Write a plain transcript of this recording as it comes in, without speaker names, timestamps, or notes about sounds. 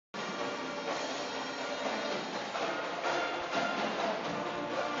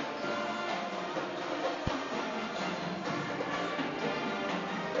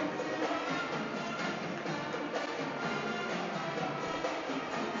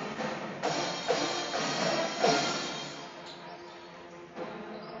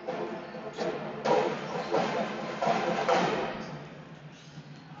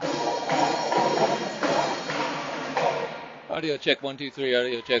Audio check 1 2 3.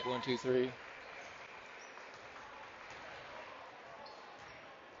 Audio check 1 2 3.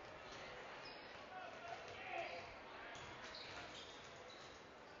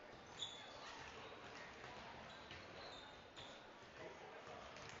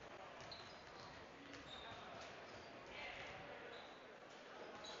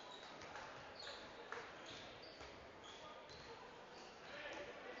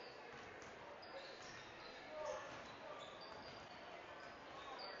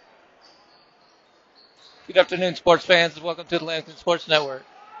 Good afternoon, sports fans, and welcome to the Lambkin Sports Network.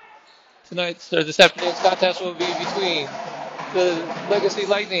 This afternoon's contest will be between the Legacy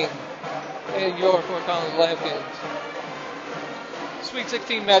Lightning and your Fort Collins Lambkins. Sweet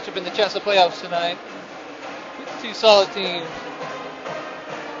 16 matchup in the Chessa playoffs tonight. Two solid teams.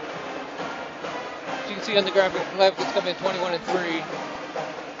 As you can see on the graphic, the Lambkins come in 21-3.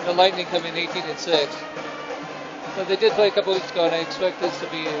 The Lightning come in 18-6. So they did play a couple weeks ago, and I expect this to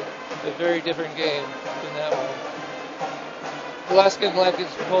be a very different game than that one. The last game, the Lambkins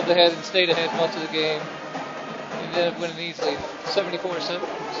pulled ahead and stayed ahead most of the game. And ended up winning easily,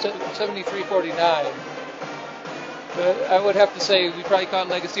 73-49. But I would have to say we probably caught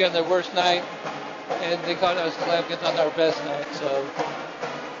Legacy on their worst night, and they caught us, the Lambkins, on our best night. So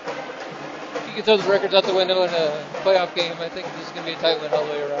if you can throw the records out the window in a playoff game, I think this is going to be a tight win all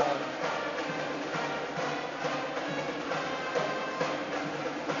the way around.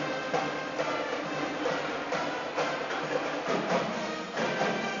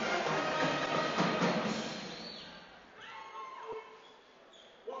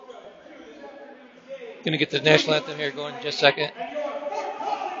 Going to get the national anthem here going in just a second.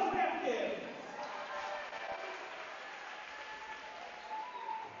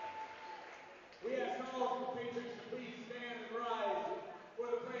 We ask all of the patrons to please stand and rise for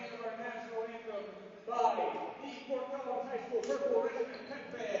the playing of our national anthem by the Fort Collins High School Purple Regiment 10th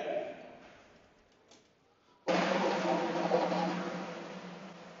Band.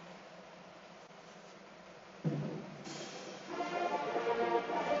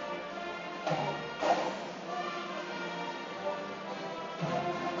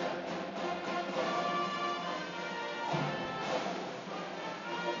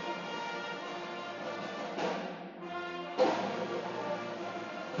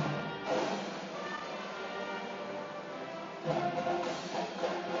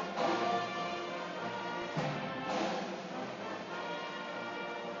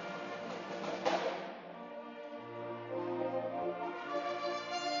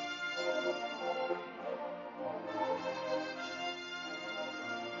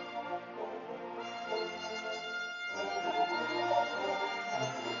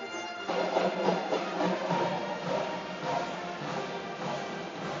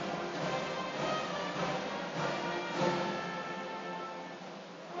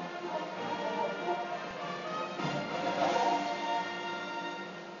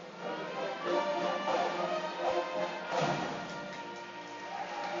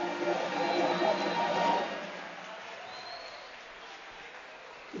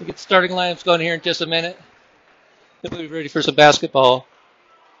 We'll get the starting lineups going here in just a minute. Then we'll be ready for some basketball.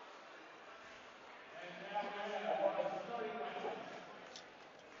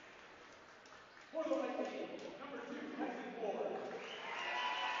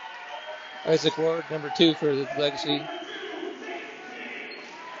 Isaac Ward, number 2 for the Legacy.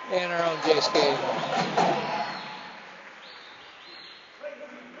 And our own Jace K.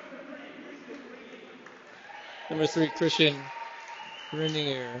 Number 3, Christian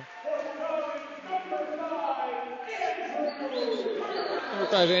Renninger. Number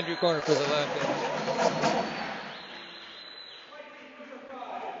 5, Andrew Corner for the Lambkins.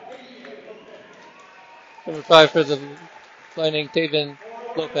 Number 5 for the Lightning, Taven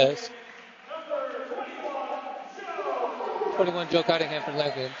Lopez. 21, Joe Cottingham for the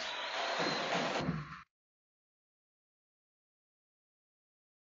Lambkins.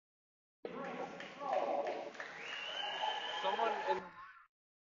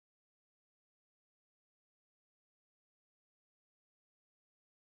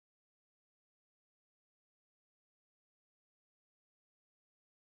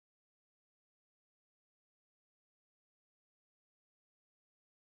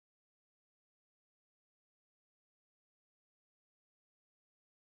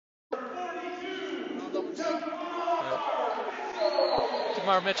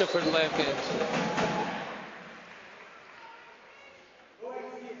 Tomorrow matchup for the Lambkins.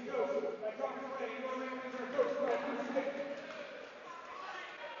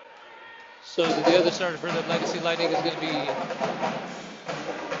 So the other starter for the Legacy Lightning is going to be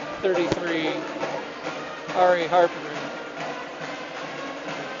 33, Ari Harper.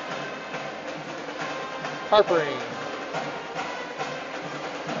 Harpering.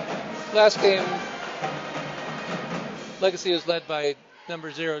 Last game, Legacy was led by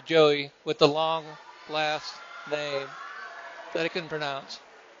number 0, Joey, with the long last name that I couldn't pronounce.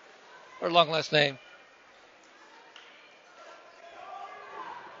 Or long last name.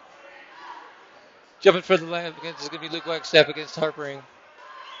 Jumping for the Lambkins is going to be Luke Wagstaff against Harpering.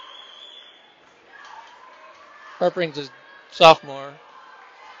 Harpering's a sophomore.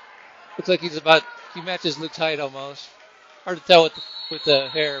 Looks like he matches Luke's height almost. Hard to tell with the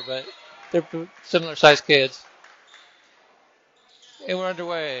hair, but they're similar sized kids. And we're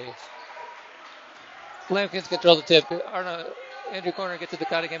underway. Lambkins control the tip. Andrew Corner gets to the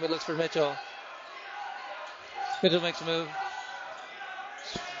cutting game, but looks for Mitchell. Mitchell makes a move.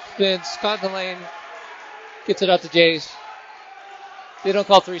 Spins, caught in the lane. Gets it out to Jace. They don't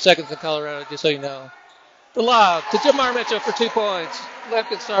call 3 seconds in Colorado, just so you know. The lob to Jamar Mitchell for 2 points.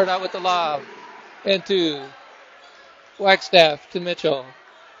 Lambkins start out with the lob. And 2. Wagstaff to Mitchell.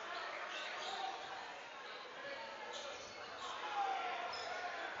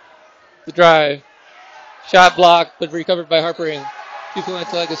 The drive. Shot blocked, but recovered by Harpering. 2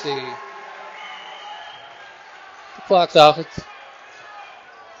 points Legacy. The clock's off.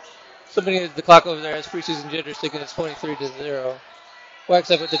 Somebody at the clock over there has preseason jitters, thinking it's 23-0.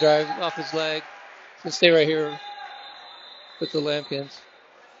 Wagstaff with the drive off his leg. He's going to stay right here with the Lambkins.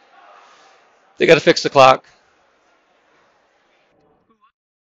 They got to fix the clock.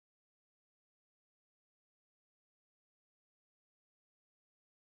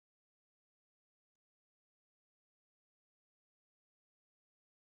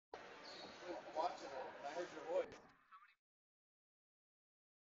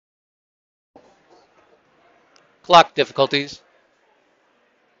 Clock difficulties.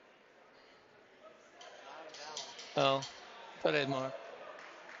 Oh, thought I had more.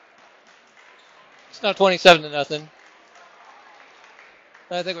 It's now 27-0.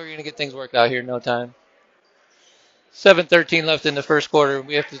 I think we're going to get things worked out here in no time. 7:13 left in the first quarter.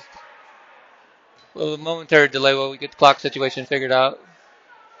 We have to, a momentary delay while we get the clock situation figured out.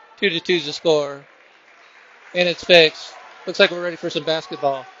 2-2 is the score. And it's fixed. Looks like we're ready for some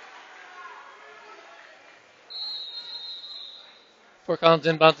basketball. Fort Collins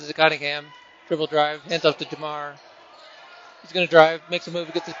inbounds to Cottingham. Dribble drive. Hands off to Jamar. He's going to drive. Makes a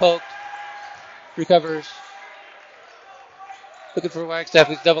move. Gets it poked. Recovers. Looking for Wagstaff.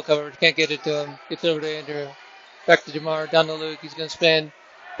 He's double covered. Can't get it to him. Gets over to Andrew. Back to Jamar. Down to Luke. He's going to spin.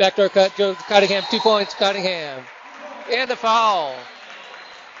 Backdoor cut. Joe Cottingham. 2 points. Cottingham. And a foul.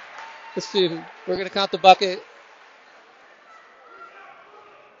 Let's see. We're going to count the bucket.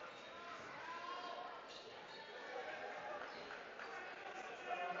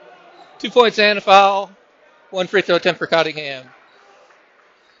 Two points and a foul. 1 free throw attempt for Cottingham.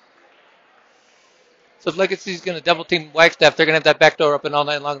 So if Legacy's going to double team Wagstaff, they're going to have that back door open all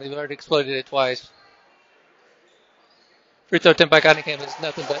night long. They've already exploited it twice. Free throw attempt by Cottingham is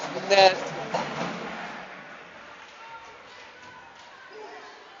nothing but net.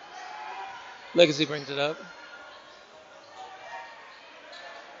 Legacy brings it up.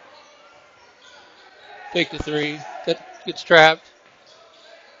 Fake the 3. That gets trapped.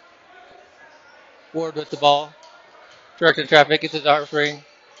 Ward with the ball. Directing traffic. Gets it to Harpering.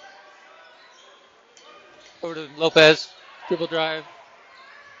 Over to Lopez. Dribble drive.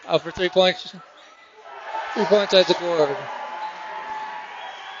 Out for 3 points. 3 points, Isaac Ward.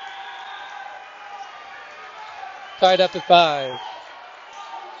 Tied up at 5.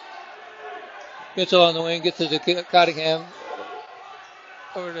 Mitchell on the wing. Gets it to Cottingham.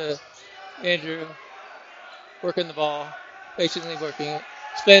 Over to Andrew. Working the ball. Patiently working it.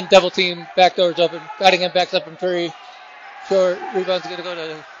 Spin, double team, back door's open. Cottingham backs up from 3. Short, rebound's going to go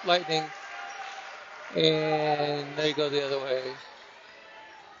to Lightning. And they go the other way.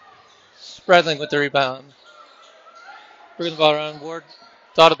 Spradling with the rebound. Bringing the ball around. Ward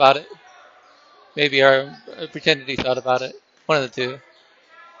thought about it. Maybe or pretended he thought about it. One of the two.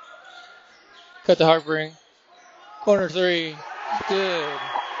 Cut to Harpering. Corner 3. Good.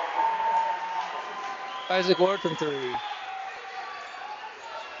 Isaac Ward from 3.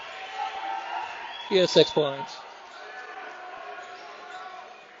 He has 6 points.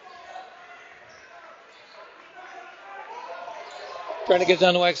 Trying to get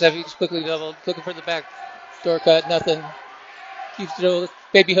down to Wagstaff. He's quickly doubled. Looking for the back door cut. Nothing. Keeps the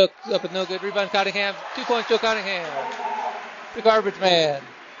baby hook up with no good. Rebound Cottingham. 2 points to Cottingham. The garbage man.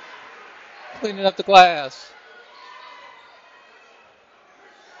 Cleaning up the glass.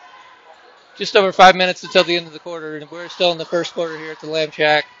 Just over 5 minutes until the end of the quarter. And we're still in the first quarter here at the Lamb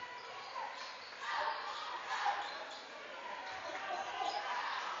Shack.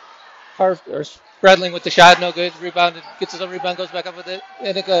 Or Spreadling with the shot, no good. Rebounded, gets his own rebound, goes back up with it,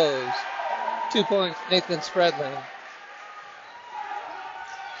 and it goes. 2 points, Nathan Spreadling.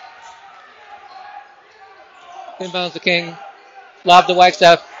 Inbounds the King. Lob to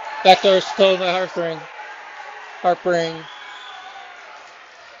Wagstaff. Backdoor stolen by Harpering.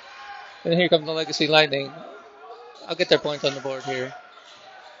 And here comes the Legacy Lightning. I'll get their points on the board here.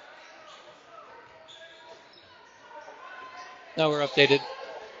 Now we're updated.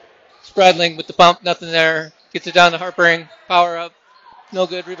 Spreadling with the pump, nothing there. Gets it down to Harpering. Power up. No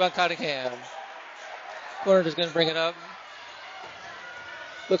good. Rebound Cottingham. Corner is going to bring it up.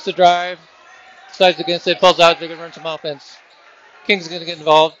 Looks to drive. Decides against it. Pulls out. They're going to run some offense. King's going to get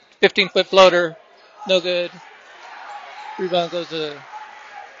involved. 15-foot floater. No good. Rebound goes to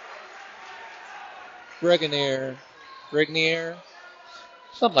Regnier.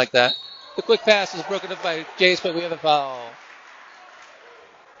 Something like that. The quick pass is broken up by Jace, but we have a foul.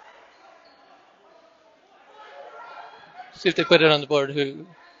 See if they put it on the board.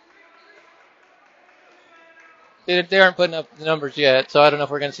 They aren't putting up the numbers yet, so I don't know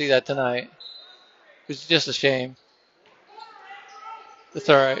if we're going to see that tonight. It's just a shame. That's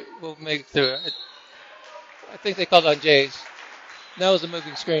all right. We'll make it through it. I think they called on Jace. That was a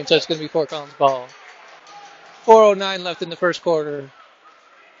moving screen, so it's going to be Fort Collins ball. 4:09 left in the first quarter.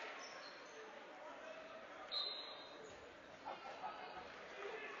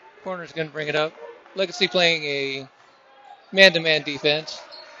 Corner's going to bring it up. Legacy playing a man-to-man defense.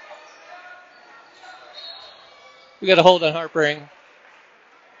 We got a hold on Harpering.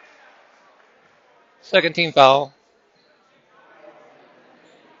 Second team foul.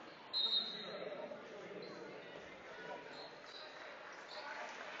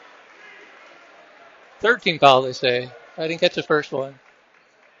 Third team foul, they say. I didn't catch the first one.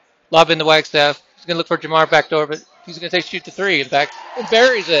 Lob into Wagstaff. He's going to look for Jamar backdoor, but he's going to shoot the three. In fact, and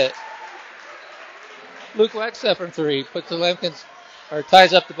buries it. Luke Wagstaff from three puts the Lambkins, or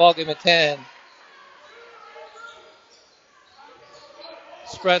ties up the ball game at 10.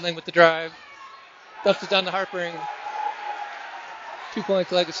 Spreadling with the drive. Dumps it down to Harpering. 2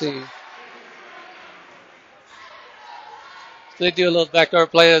 points Legacy. So they do a little backdoor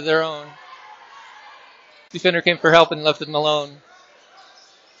play of their own. Defender came for help and left him alone.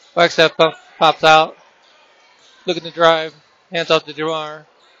 Wagstaff pops out. Looking to drive. Hands off to Jamar.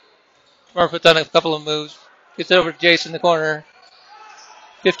 Jamar puts on a couple of moves. Gets it over to Jace in the corner.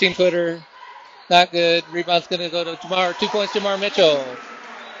 15-footer. Not good. Rebound's going to go to Jamar. 2 points, Jamar Mitchell.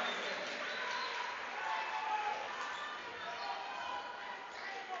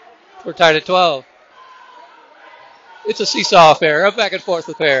 We're tied at 12. It's a seesaw affair. A back and forth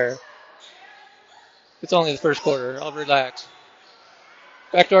affair. It's only the first quarter. I'll relax.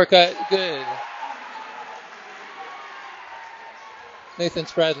 Backdoor cut. Good. Nathan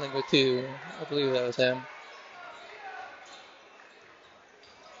Spradling with 2. I believe that was him.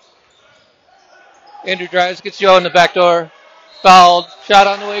 Andrew drives, gets Joe in the back door. Fouled. Shot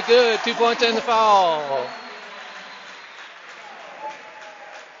on the way. Good. 2 points and the foul.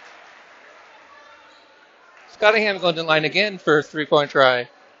 Cottingham going to the line again for a 3-point try.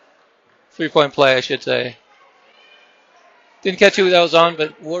 3-point play, I should say. Didn't catch who that was on,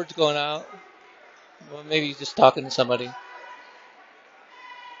 but Ward's going out. Well, maybe he's just talking to somebody.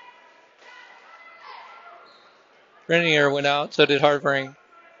 Renier went out, so did Harvering.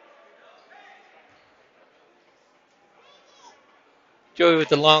 Joey with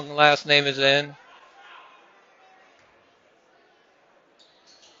the long last name is in.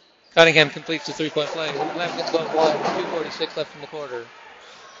 Cottingham completes the 3-point play. Lambkins going one. 2:46 left in the quarter.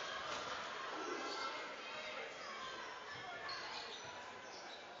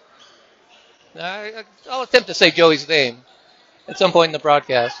 I'll attempt to say Joey's name at some point in the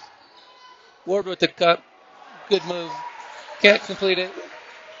broadcast. Ward with the cut. Good move. Can't complete it.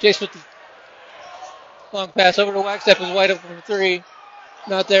 Jace with the long pass over to Wagstaff. Was wide open for 3.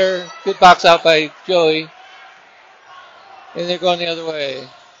 Not there. Good box out by Joey. And they're going the other way.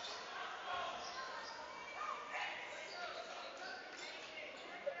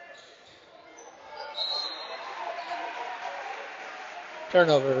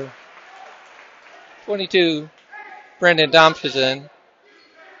 Turnover. 22. Brandon Domsch is in.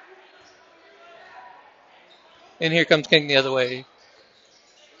 And here comes King the other way.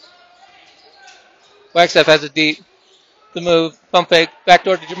 Wagstaff has it deep. The move. Pump fake.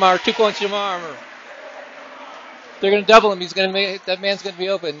 Backdoor to Jamar. 2 points Jamar. They're going to double him. That man's going to be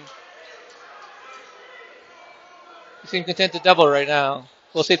open. He seems content to double right now.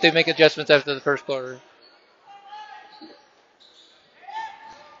 We'll see if they make adjustments after the first quarter.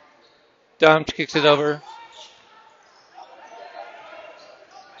 Domsch kicks it over.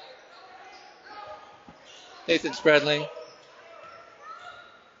 Nathan Spradling.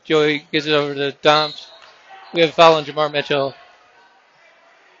 Joey gives it over to Domps. We have a foul on Jamar Mitchell.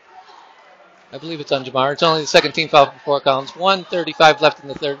 I believe it's on Jamar. It's only the second team foul for 4 counts. 1:35 left in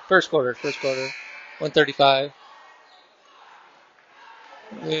the first quarter. 1:35.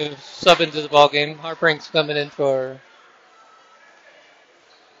 We have sub into the ball game. Harprink's coming in for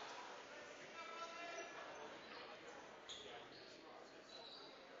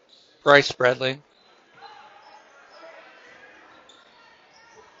Bryce Spradling.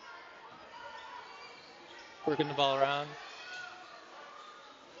 Working the ball around.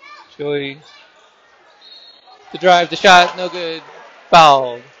 Joey. The drive, the shot, no good.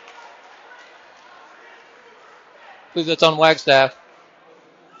 Fouled. I believe that's on Wagstaff.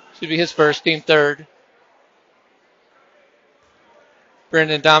 Should be his first, team third.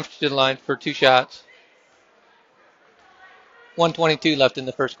 Brandon Domps to the line for 2 shots. 1:22 left in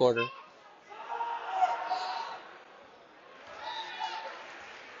the first quarter.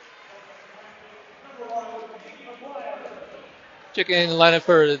 Checking in the lineup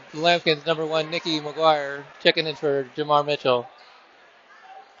for the Lambkins, number 1, Nikki McGuire. Checking in for Jamar Mitchell.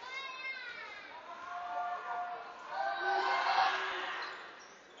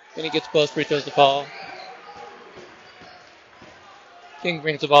 When he gets close, free throws the ball. King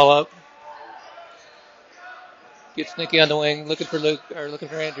brings the ball up. Gets Nikki on the wing, looking for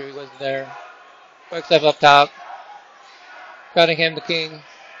Andrew. He wasn't there. Quick step up top. Cottingham to King.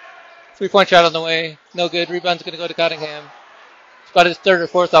 3-point shot on the way. No good. Rebound's going to go to Cottingham. It's about his 3rd or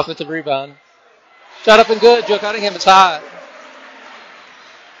 4th offensive rebound. Shot up and good. Joe Cottingham is hot.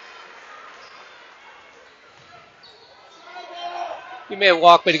 He may have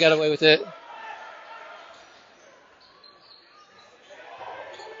walked, but he got away with it.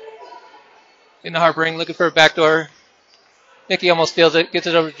 In the hard ring, looking for a backdoor. Nikki almost steals it. Gets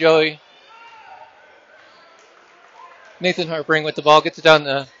it over to Joey. Nathan Harpring with the ball. Gets it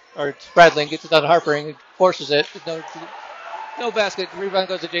down Spradling gets it down to Harpring. Forces it. No basket. Rebound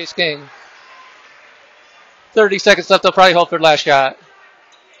goes to Jace King. 30 seconds left. They'll probably hold for the last shot.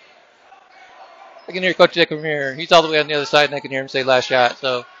 I can hear Coach Dick from here. He's all the way on the other side, and I can hear him say last shot.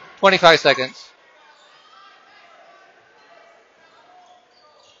 So 25 seconds.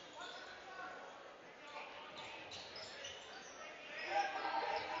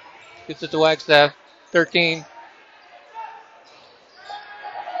 Gets it to Wagstaff. 13.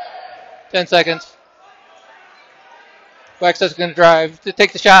 10 seconds. Wagstaff's going to drive to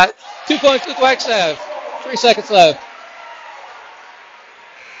take the shot. 2 points with Wagstaff. 3 seconds left.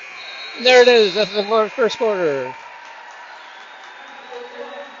 And there it is. That's the first quarter.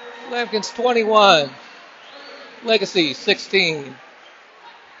 Lambkins 21. Legacy 16.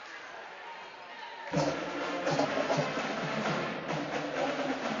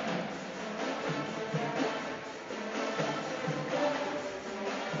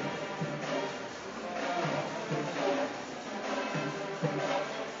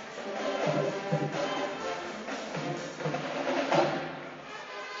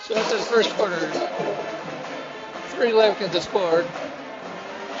 So after the first quarter, 3 Lambkins have scored.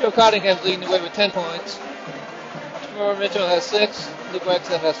 Joe Cottingham's leading the way with 10 points. Jamar Mitchell has 6. Luke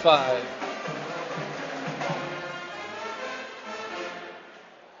Wagstaff has 5.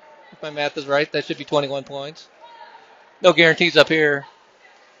 If my math is right, that should be 21 points. No guarantees up here.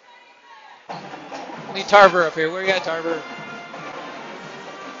 I need Tarver up here. Where you at, Tarver?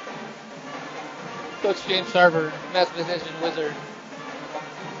 Coach James Tarver, mathematician wizard.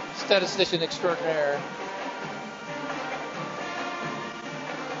 Statistician extraordinaire.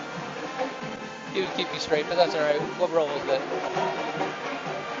 He would keep me straight, but that's all right. We'll roll with it.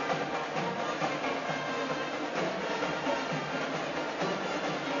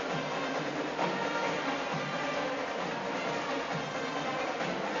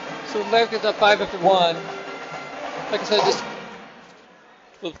 So Lambkins up 5 after 1. Like I said, this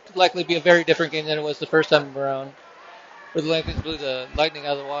will likely be a very different game than it was the first time around, where the Lambkins blew the lightning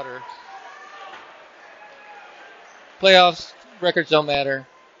out of the water. Playoffs, records don't matter.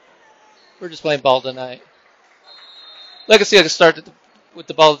 We're just playing ball tonight. Legacy had to start with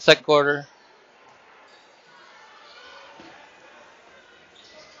the ball in the second quarter.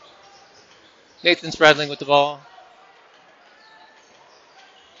 Nathan Spradling with the ball.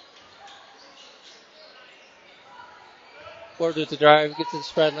 Ford with the drive, gets to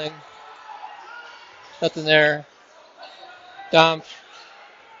Spradling. Nothing there. Dom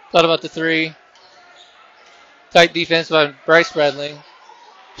thought about the 3. Tight defense by Bryce Spradling.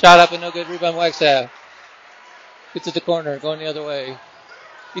 Shot up and no good. Rebound Wagstaff. Gets it to the corner, going the other way.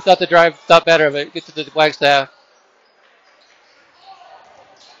 He thought the drive, thought better of it. Gets it to Wagstaff.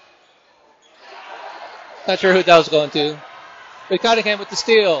 Not sure who that was going to. But Cottingham with the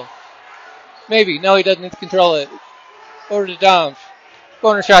steal. Maybe. No, he doesn't need to control it. Over to Dom.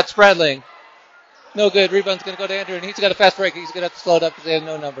 Corner shot, Spradling. No good. Rebound's going to go to Andrew, and he's got a fast break. He's going to have to slow it up because they have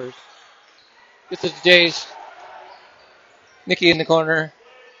no numbers. Gets it to Jace. Nicky in the corner.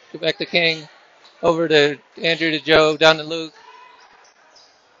 Go back to King. Over to Andrew, to Joe. Down to Luke.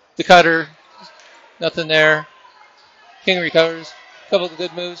 The cutter. Nothing there. King recovers. Couple of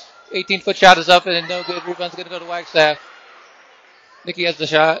good moves. 18-foot shot is up and no good. Rebound's going to go to Wagstaff. Nicky has the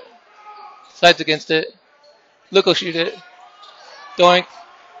shot. Sides against it. Luke will shoot it. Doink.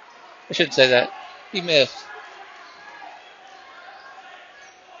 I shouldn't say that. He missed.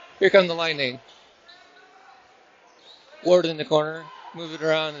 Here come the Lightning. Ward in the corner. Move it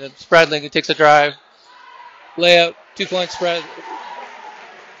around. And then Spradling, who takes a drive. Layup. 2-point spread.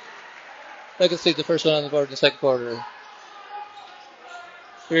 Legacy, the first one on the board in the second quarter.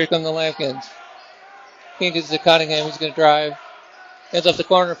 Here come the Lambkins. King gets to Cottingham. He's going to drive. Ends up the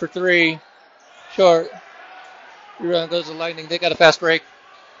corner for three. Short. Rebound goes to Lightning. They got a fast break.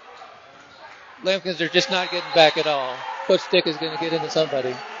 Lambkins are just not getting back at all. Coach Dick is going to get into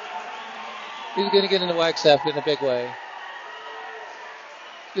somebody. He's going to get into Wagstaff in a big way.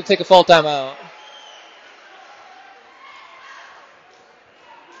 He's going to take a full timeout.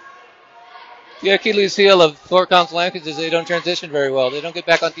 The Achilles heel of Fort Collins Lambkins is they don't transition very well. They don't get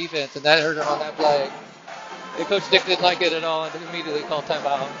back on defense, and that hurt them on that play. And Coach Dick didn't like it at all and immediately called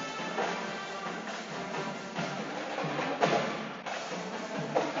timeout.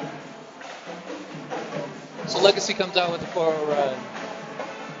 So Legacy comes out with a 4-0 run.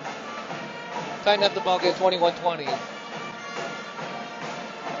 Tighten up the ball game 21-20.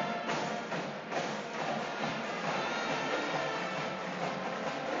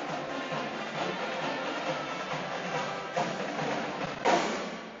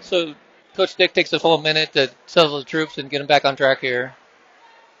 So Coach Dick takes a full minute to settle the troops and get them back on track here.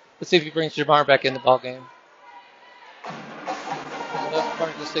 Let's see if he brings Jamar back in the ball game.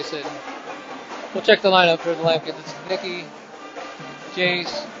 Martin stay sitting. We'll check the lineup for the Lambkins. It's Nicky,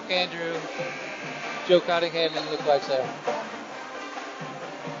 Jace, Andrew, Joe Cottingham, and Luke Wagstaff.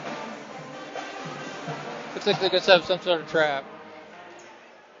 Looks like they're going to set up some sort of trap.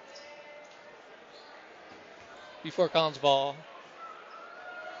 Before Collins ball.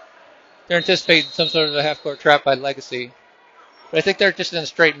 They're anticipating some sort of a half-court trap by Legacy. But I think they're just in a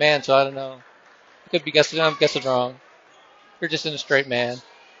straight man, so I don't know. Could be guessing. I'm guessing wrong. They're just in a straight man.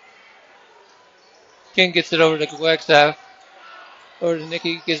 King gets it over to Wagstaff. Over to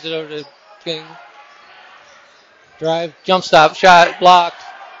Nicky. Gives it over to King. Drive. Jump stop. Shot. Blocked.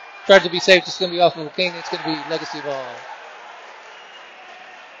 Tried to be safe. It's going to be off of King. It's going to be Legacy ball.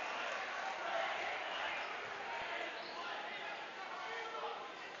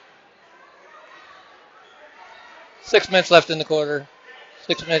 Six minutes left in the quarter.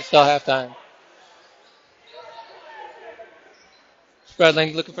 6 minutes till halftime.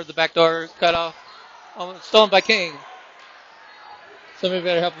 Spradling looking for the backdoor cutoff. Almost stolen by King. Somebody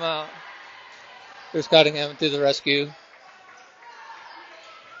better help him out. There's Cottingham to the rescue.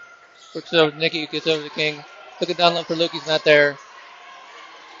 Works it over to Nicky, gets over to King. Looking down low for Luke, he's not there.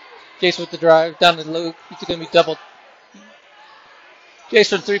 Jace with the drive, down to Luke. He's going to be doubled. Jace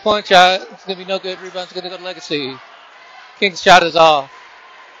for the 3-point shot. It's going to be no good. Rebound's going to go to Legacy. King's shot is off.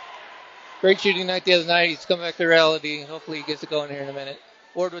 Great shooting night the other night. He's coming back to reality. Hopefully he gets it going here in a minute.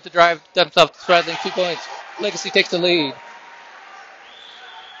 Ward with the drive, dumps up Spradling, 2 points. Legacy takes the lead.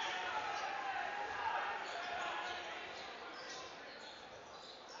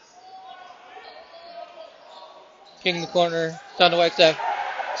 King in the corner, down to Wagstaff.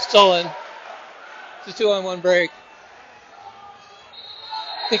 Stolen. It's a 2-on-1 break.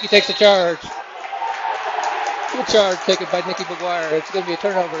 I think he takes a charge. Good charge taken by Nicky McGuire. It's going to be a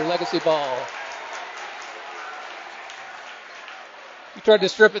turnover, Legacy ball. He tried to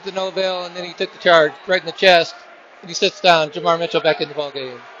strip it to no avail, and then he took the charge right in the chest, and he sits down. Jamar Mitchell back in the ball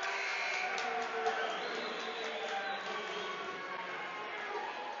game.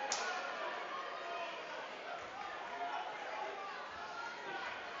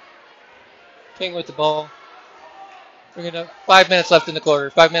 King with the ball. Bring it up. 5 minutes left in the quarter.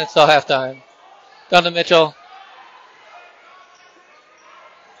 5 minutes till halftime. Down to Mitchell.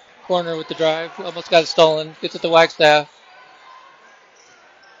 Corner with the drive. Almost got it stolen. Gets it to Wagstaff.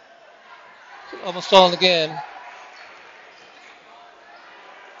 Almost stolen again.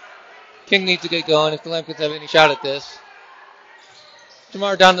 King needs to get going if the Lambkins have any shot at this.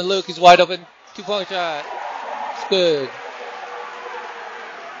 Jamar down to Luke. He's wide open. 2-point shot. It's good.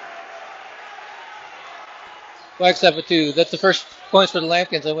 Wagstaff with 2. That's the first points for the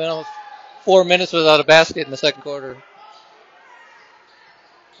Lambkins. They went almost 4 minutes without a basket in the second quarter.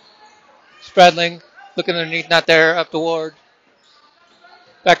 Spradling looking underneath, not there. Up to Ward.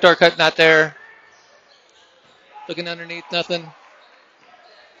 Backdoor cut, not there. Looking underneath, nothing.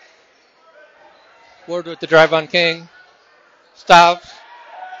 Ward with the drive on King. Stops.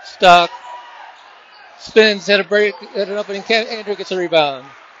 Stuck. Spins, hit a break, hit an opening. Andrew gets a rebound.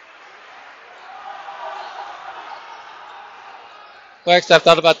 Wagstaff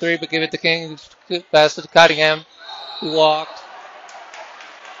thought about 3, but gave it to King. Pass to Cottingham, who walked.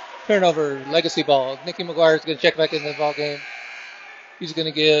 Turnover, legacy ball. Nicky McGuire is going to check back into the ball game. He's going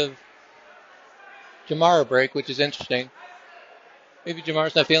to give Jamar a break, which is interesting. Maybe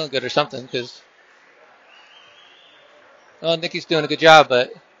Jamar's not feeling good or something, because Nicky's doing a good job,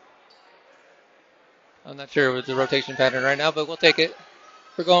 but I'm not sure with the rotation pattern right now, but we'll take it.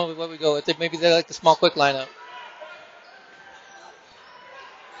 We're going with what we go with. Maybe they like the small, quick lineup.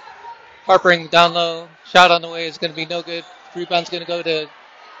 Harpering down low. Shot on the way is going to be no good. Rebound's going to go to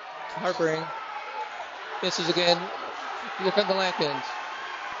Harpering. Misses again. Here come the Lambkins.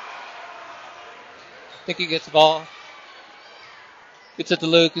 Nicky gets the ball. Gets it to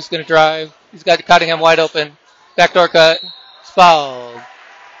Luke, who's going to drive. He's got Cottingham wide open. Backdoor cut. It's fouled.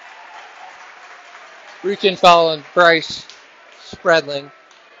 Reach-in foul on Bryce Spradling.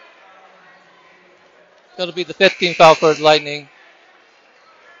 That'll be the 15th foul for the Lightning.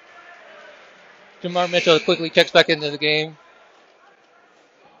 Jamar Mitchell quickly checks back into the game.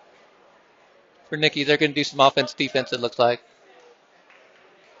 For Nicky, they're going to do some offense, defense, it looks like.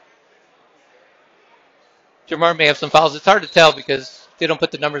 Jamar may have some fouls. It's hard to tell because they don't put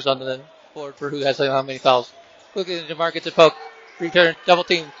the numbers on the board for who has how many fouls. Quickly, Jamar gets a poke. Return, double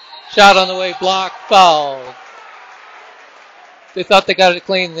team. Shot on the way, block, foul. They thought they got it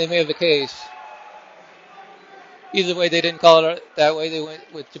clean. They may have the case. Either way, they didn't call it that way. They went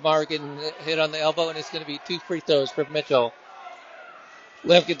with Jamar getting hit on the elbow, and it's going to be 2 free throws for Mitchell.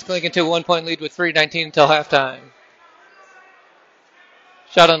 Lambkins clinging to a 1-point lead with 3:19 until halftime.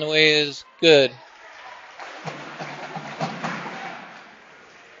 Shot on the way is good.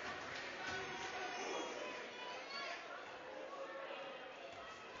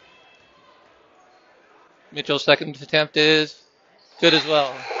 Mitchell's second attempt is good as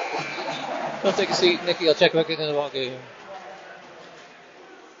well. Don't take a seat. Nicky will check back into the ball game.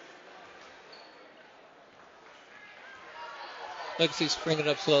 Legacy's bringing it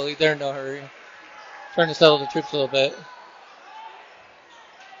up slowly. They're in no hurry. Trying to settle the troops a little bit.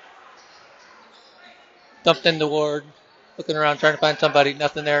 Dumped into Ward. Looking around, trying to find somebody.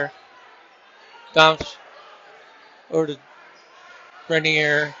 Nothing there. Dumps. Over to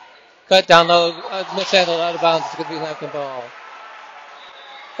Grenier. Cut down low. Mishandled out of bounds. It's going to be Lambkin ball.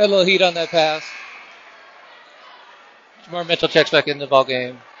 Got a little heat on that pass. Jamar Mitchell checks back into the ball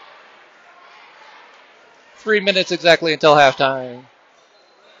game. 3 minutes exactly until halftime.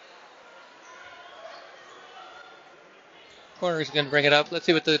 Corner is going to bring it up. Let's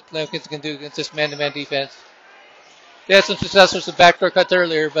see what the Lambkins can do against this man-to-man defense. They had some success with some backdoor cuts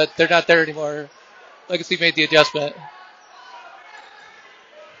earlier, but they're not there anymore. Legacy made the adjustment.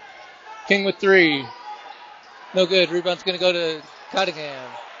 King with 3. No good. Rebound's going to go to Cottingham.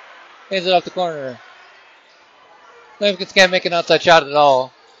 Hands it off the corner. Lambkins can't make an outside shot at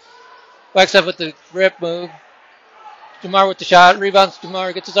all. Wagstaff with the rip move. Jamar with the shot. Rebounds.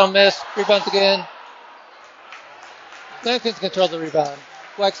 Jamar gets his own miss. Rebounds again. Lambkins control the rebound.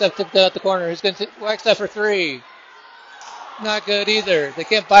 Wagstaff tipped it out the corner. He's going to Wagstaff for 3. Not good either. They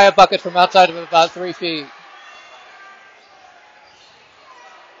can't buy a bucket from outside of about 3 feet.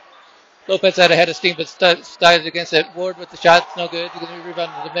 Lopez had a head of steam, but started against it. Ward with the shot. No good. He's going to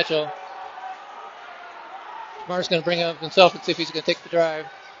rebound to Mitchell. Jamar's going to bring him up himself and see if he's going to take the drive.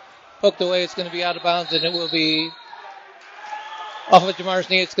 Poked away. It's going to be out of bounds, and it will be off of Jamar's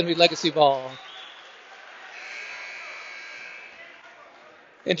knee. It's going to be legacy ball.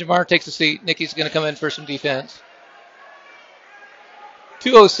 And Jamar takes a seat. Nicky's going to come in for some defense.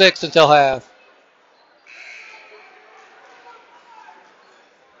 2:06 until half.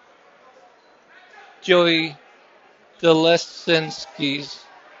 Joey Delesinskis.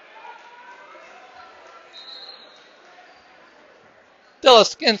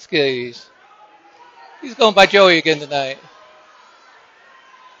 He's going by Joey again tonight.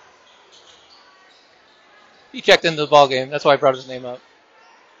 He checked into the ball game. That's why I brought his name up.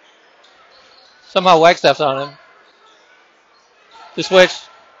 Somehow Wagstaff's on him. The switch.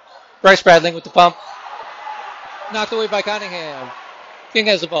 Bryce Spradling with the pump. Knocked away by Cunningham. King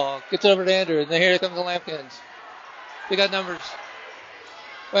has the ball. Gets it over to Andrew. And then here comes the Lambkins. They got numbers.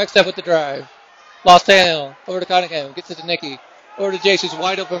 Wagstaff with the drive. Lost handle. Over to Cunningham. Gets it to Nicky. Over to Jace, who's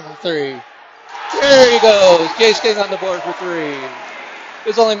wide open from 3. There he goes. Jace King on the board for 3. It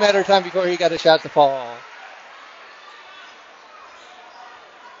was only a matter of time before he got a shot to fall.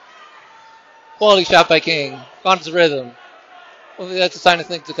 Quality shot by King. Found his rhythm. Hopefully that's a sign of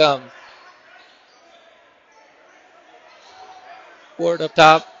things to come. Ward up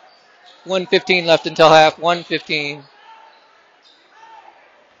top. 1:15 left until half. 1:15.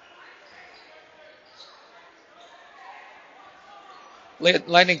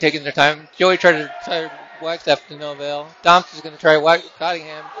 Lightning taking their time. Joey tried to try Wagstaff to no avail. Domps is going to try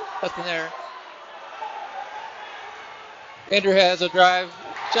Cottingham. Nothing there. Andrew has a drive.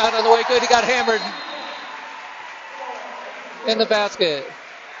 Shot on the way. Good. He got hammered in the basket.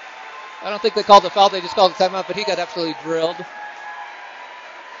 I don't think they called the foul. They just called the timeout, but he got absolutely drilled.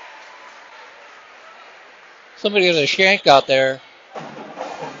 Somebody got a shank out there.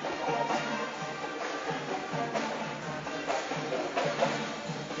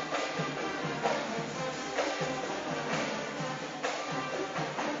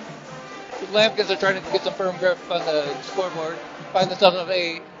 The Lambkins are trying to get some firm grip on the scoreboard. Find themselves of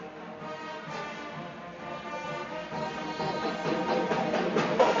 8.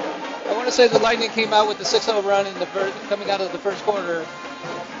 I want to say the Lightning came out with the 6-0 run in the coming out of the first quarter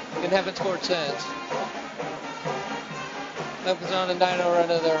and haven't scored since. Lambkins on a 9-0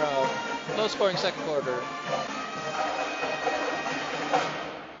 run of their own. Low scoring second quarter.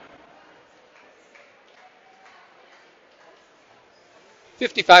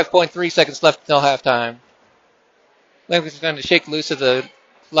 .3 seconds left until halftime. Lambkins is going to shake loose of the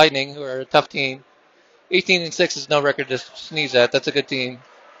Lightning, who are a tough team. 18-6 is no record to sneeze at. That's a good team.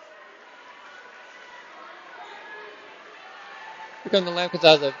 Here come the Lambkins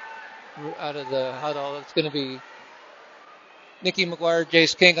out of the huddle. It's going to be Nicky McGuire,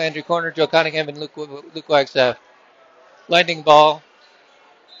 Jace King, Andrew Corner, Joe Cunningham, and Luke Wagstaff. Lightning ball.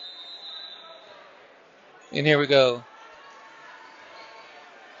 And here we go.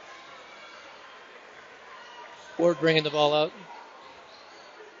 Ward bringing the ball out.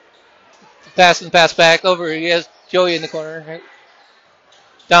 Pass and pass back over. He has Joey in the corner.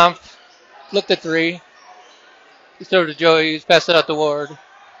 Dom looked at 3. He's over to Joey. He's passed it out to Ward.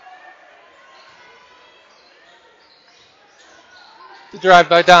 The drive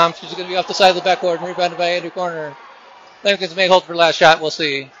by Dom. She's going to be off the side of the backboard and rebounded by Andrew Corner. Lambkins may hold for last shot. We'll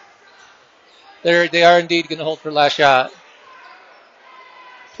see. They are indeed going to hold for last shot.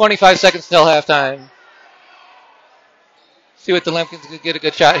 25 seconds till halftime. See what the Lambkins can get a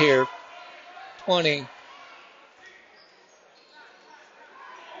good shot here. 20.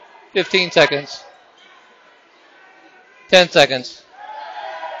 15 seconds. 10 seconds.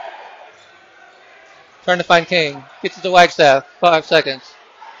 Trying to find King. Gets it to Wagstaff. 5 seconds.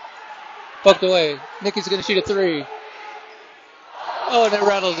 Poked away. Nicky's going to shoot a 3. Oh, and it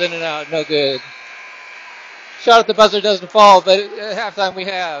rattles in and out. No good. Shot at the buzzer doesn't fall, but at halftime we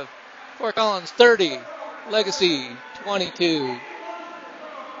have Fort Collins 30. Legacy 22.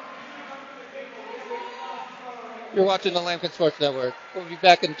 You're watching the Lambkin Sports Network. We'll be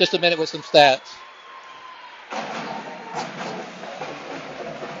back in just a minute with some stats.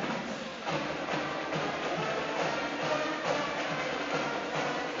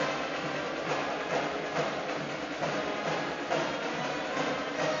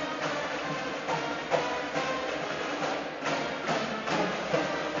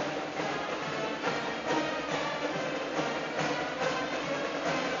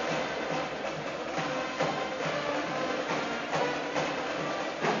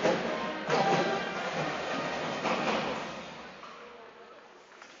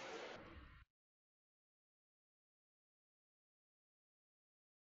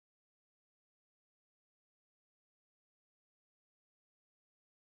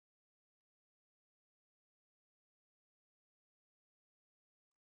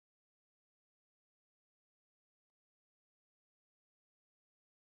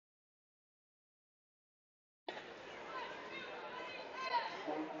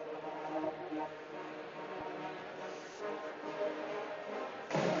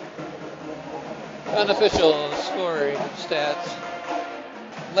 Unofficial scoring stats.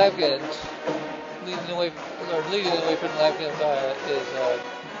 Lambkins leading away from Lambkins is.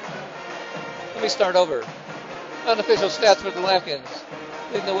 Let me start over. Unofficial stats for the Lambkins.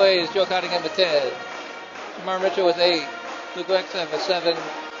 Leading the way is Joe Cottingham with 10. Jamar Mitchell with 8. Luke Wexham with 7.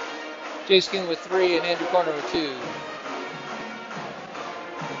 Jace King with 3 and Andrew Corner with 2.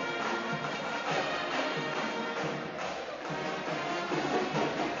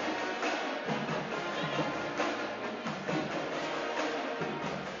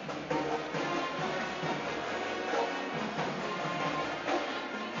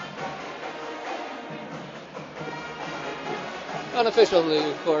 Unofficially,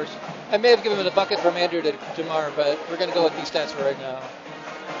 of course. I may have given him the bucket from Andrew to Jamar, but we're going to go with these stats for right now.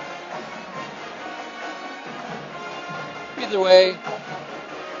 Either way,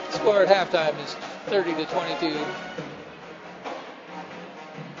 score at halftime is 30-22.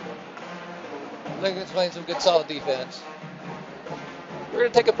 Lincoln's playing some good, solid defense. We're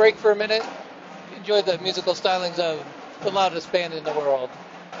going to take a break for a minute. Enjoy the musical stylings of the loudest band in the world,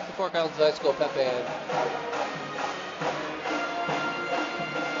 the Fort Collins High School Pep Band.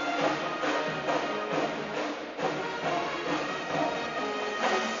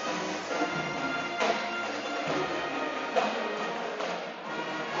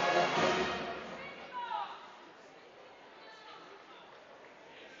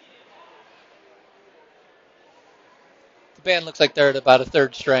 The band looks like they're at about a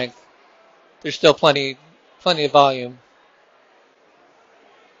third strength. There's still plenty of volume.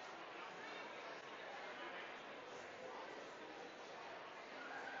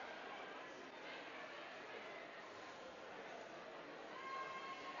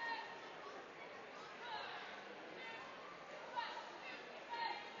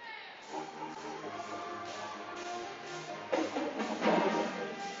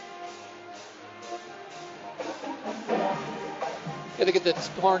 Got to get the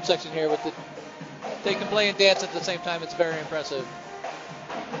horn section here with the. They can play and dance at the same time. It's very impressive.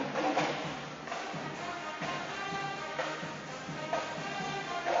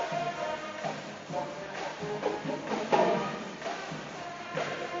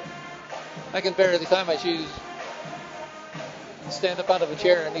 I can barely tie my shoes, stand up out of a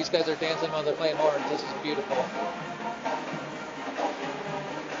chair, and these guys are dancing while they're playing horns. This is beautiful.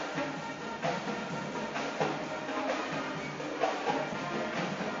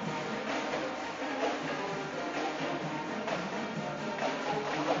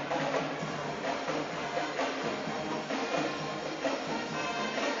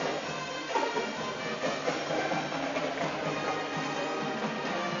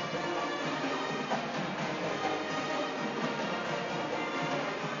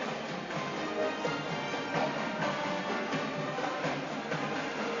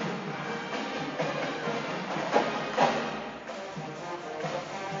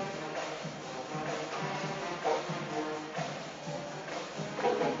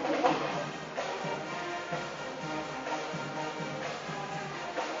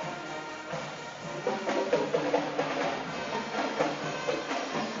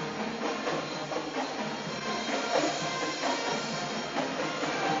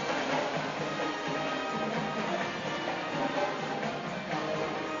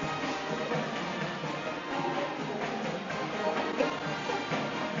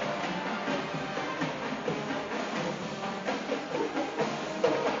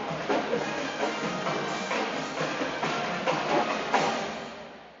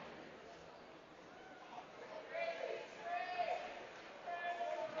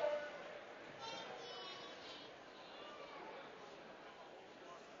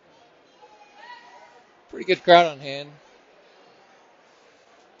 Pretty good crowd on hand.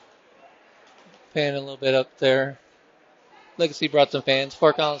 Fan a little bit up there. Legacy brought some fans.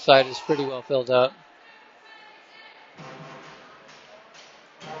 Fort Collins side is pretty well filled up.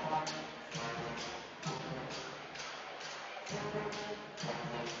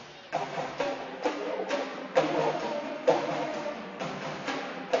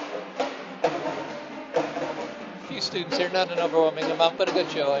 A few students here, not an overwhelming amount, but a good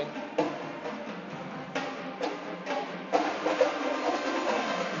showing.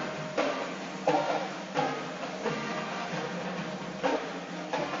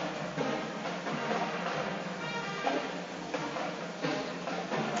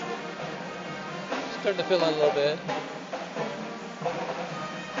 Starting to fill in a little bit.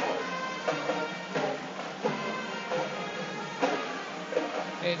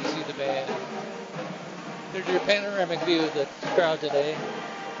 And you see the band. There's your panoramic view of the crowd today.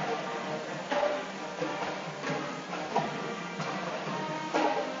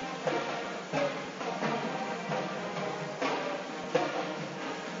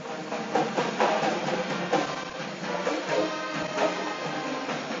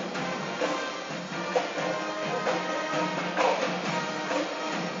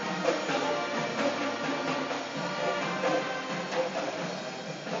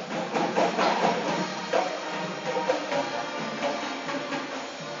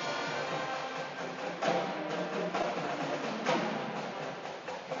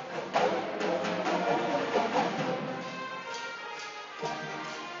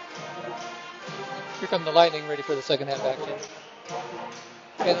 Here come the Lightning, ready for the second half action.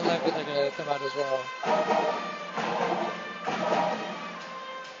 And the Lambkins are going to come out as well.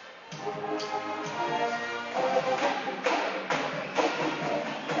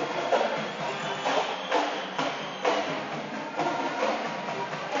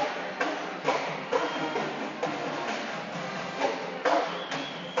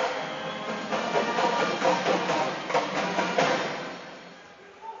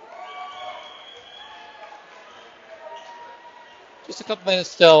 Just a couple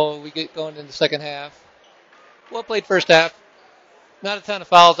minutes till we get going in the second half. Well played first half. Not a ton of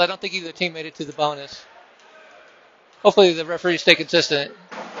fouls. I don't think either team made it to the bonus. Hopefully the referees stay consistent.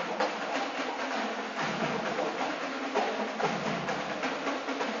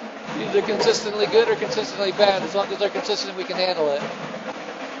 Either consistently good or consistently bad. As long as they're consistent, we can handle it.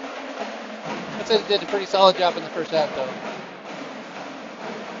 I'd say they did a pretty solid job in the first half, though.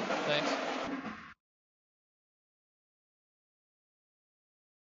 Thanks.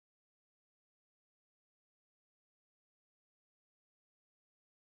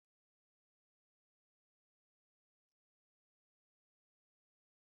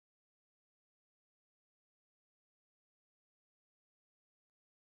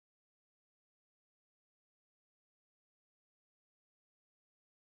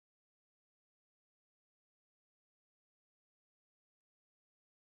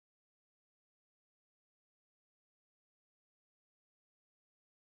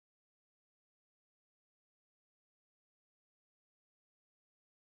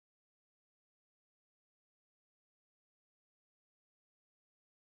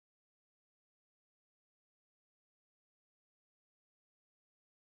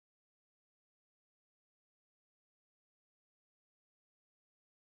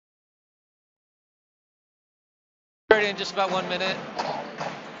 In just about 1 minute.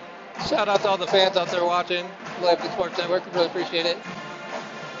 Shout out to all the fans out there watching Lambkin Sports Network. Really appreciate it.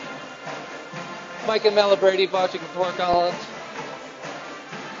 Mike and Mela Brady watching from Fort Collins.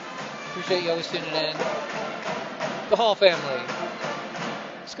 Appreciate you always tuning in. The Hall family.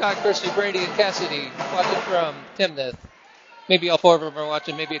 Scott, Christy, Brady, and Cassidy watching from Timnath. Maybe all 4 of them are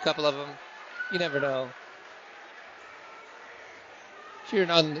watching, maybe a couple of them. You never know.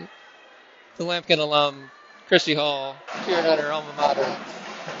 Cheering on the Lambkin alum, Christy Hall, cheering on her alma mater.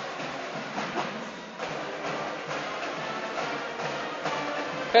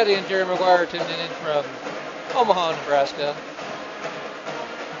 Petty and Jerry McGuire tuning in from Omaha, Nebraska.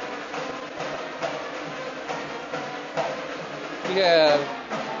 We have,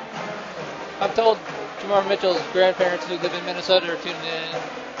 I'm told Jamar Mitchell's grandparents who live in Minnesota are tuning in.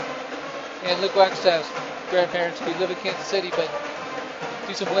 And Luke Wagstaff's grandparents who live in Kansas City but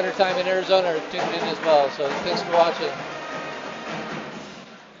do some winter time in Arizona are tuned in as well. So thanks for watching.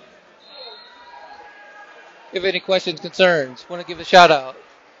 If you have any questions, concerns, want to give a shout out,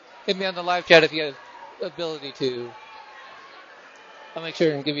 hit me on the live chat if you have the ability to. I'll make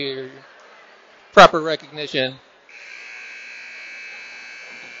sure and give you your proper recognition.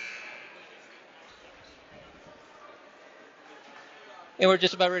 And we're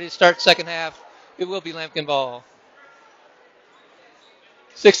just about ready to start second half. It will be Lambkin ball.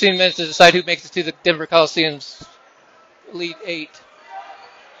 16 minutes to decide who makes it to the Denver Coliseum's Elite 8.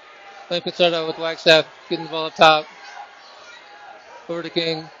 Lambkin start out with Wagstaff getting the ball up top. Over to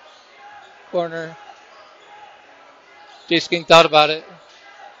King. Corner. Jace King thought about it.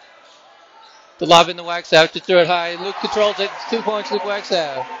 The lob in the Wagstaff. Just threw it high. Luke controls it. 2 points, Luke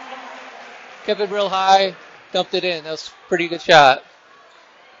Wagstaff. Kept it real high. Dumped it in. That was a pretty good shot.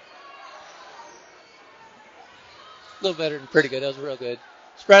 A little better than pretty good. That was real good.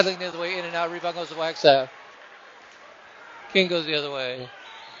 Spradling the other way, in and out. Rebound goes to Wagstaff. King goes the other way.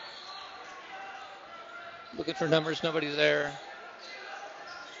 Looking for numbers. Nobody's there.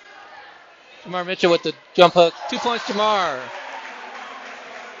 Jamar Mitchell with the jump hook. 2 points, Jamar.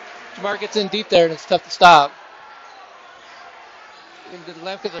 Jamar gets in deep there, and it's tough to stop. And the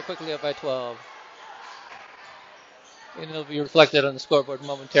Lambkins are quickly up by 12. And it'll be reflected on the scoreboard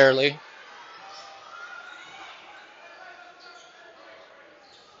momentarily.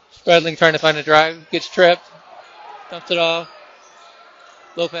 Spradling trying to find a drive. Gets tripped. Dumps it off.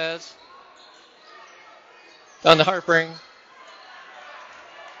 Lopez. Down to Harpring.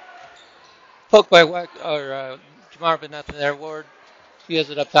 Poked by Jamar, but nothing there. Ward. He has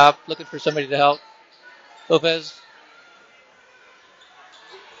it up top. Looking for somebody to help. Lopez.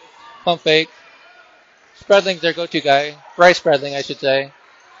 Pump fake. Spradling's their go-to guy. Bryce Spradling, I should say.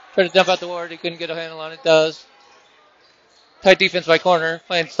 Tried to dump out the Ward. He couldn't get a handle on it. Does. Tight defense by corner.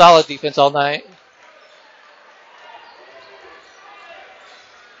 Playing solid defense all night.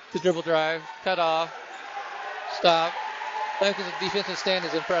 The dribble drive. Cut off. Stop. Lambkin's defensive stand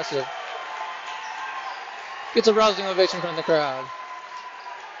is impressive. Gets a rousing ovation from the crowd.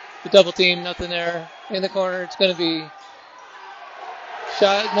 The double team, nothing there. In the corner, it's going to be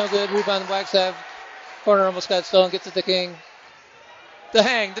shot, no good. Rebound, Wagstaff. Corner almost got stolen, gets it to King. The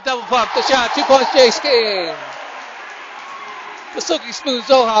hang, the double pump, the shot, 2 points, Jace King. The silky smooth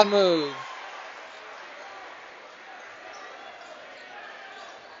Zohan move.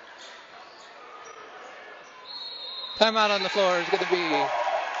 Timeout on the floor is going to be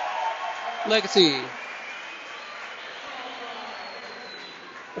Legacy.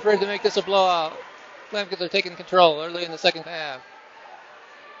 Afraid to make this a blowout. Lambkins are taking control early in the second half.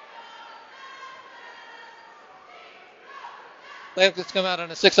 Lambkins come out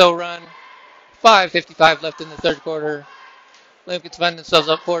on a 6-0 run. 5:55 left in the third quarter. Lambkins find themselves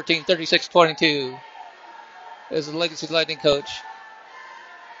up 14, 36-22 as the Legacy Lightning coach.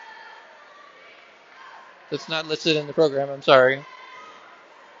 That's not listed in the program, I'm sorry.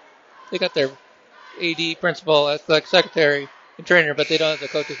 They got their AD, principal, athletic secretary, and trainer, but they don't have the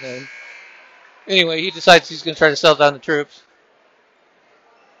coach's name. Anyway, he decides he's going to try to sell down the troops.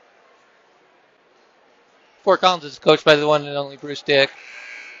 Fort Collins is coached by the one and only Bruce Dick,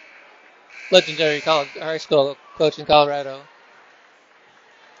 legendary high school coach in Colorado.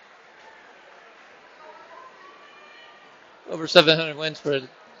 Over 700 wins for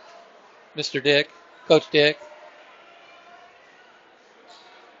Mr. Dick, Coach Dick.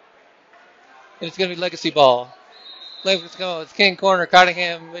 And it's going to be Legacy ball. Lambkins go with King, corner,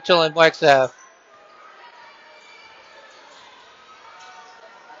 Cottingham, Mitchell, and Wagstaff.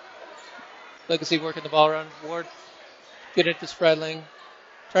 Legacy working the ball around Ward. Get it to Spreadling.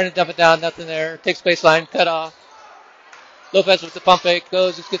 Trying to dump it down, nothing there. Takes baseline, cut off. Lopez with the pump fake,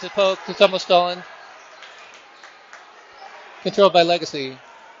 goes, gets it poked, it's almost stolen. Controlled by Legacy.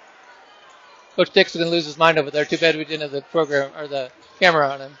 Coach Dick's going to lose his mind over there. Too bad we didn't have the program or the camera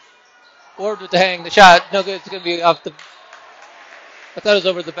on him. Ward with the hang, the shot, no good. It's going to be off the. I thought it was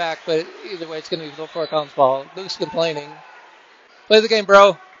over the back, but either way, it's going to be Fort Collins ball. Luke's complaining. Play the game,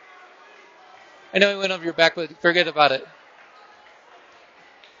 bro. I know he went over your back, but forget about it.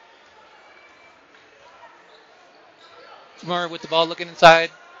 Jamar with the ball, looking inside.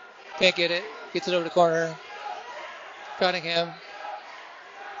 Can't get it. Gets it over the corner. Cottingham.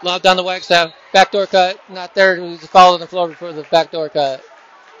 Lob down the Wagstaff. Backdoor cut. Not there. It was a foul on the floor before the backdoor cut.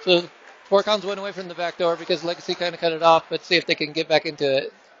 So Fort Collins went away from the backdoor because Legacy kind of cut it off, but see if they can get back into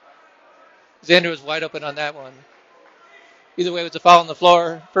it. Xander was wide open on that one. Either way, it was a foul on the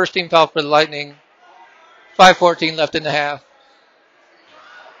floor. First team foul for the Lightning. 5:14 left in the half.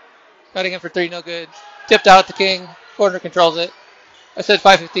 Cutting in for three, no good. Tipped out to King. Corner controls it. I said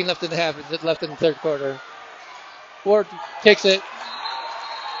 5:15 left in the half. It's left in the third quarter. Ward takes it.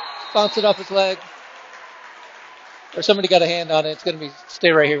 Bounced it off his leg. Or somebody got a hand on it. It's going to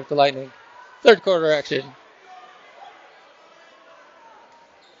stay right here with the Lightning. Third quarter action.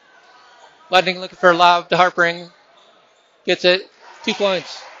 Lightning looking for a lob to Harpering. Gets it. 2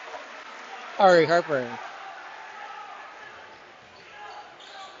 points. Ari Harpering.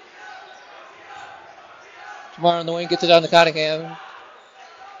 Jamar on the wing gets it on to Cottingham.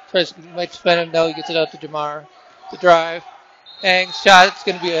 Might spin it. No, he gets it out to Jamar. The drive. Hangs. Shot. It's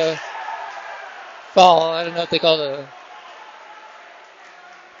going to be a foul. I don't know if they called a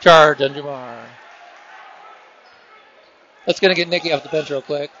charge on Jamar. That's going to get Nicky off the bench real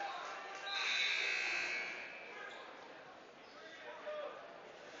quick.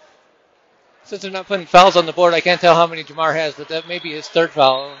 Since they're not putting fouls on the board, I can't tell how many Jamar has, but that may be his third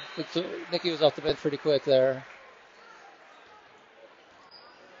foul. Nicky was off the bench pretty quick there.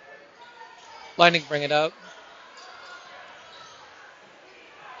 Lightning bring it up.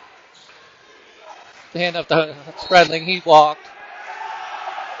 The hand up to Spreadling. He walked.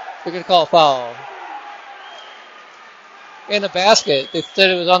 They're going to call a foul. In the basket. They said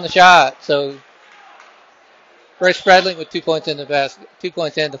it was on the shot. So Bryce Spreadling with 2 points in the basket. 2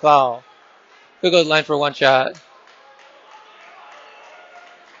 points in the foul. He'll go to the line for one shot.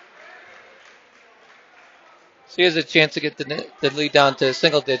 So he has a chance to get the lead down to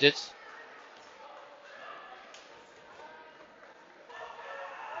single digits.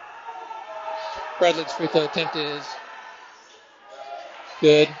 Bradley's free throw attempt is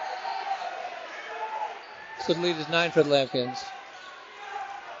good. So the lead is 9 for the Lambkins.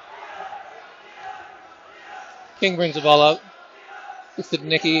 King brings the ball up. Gets to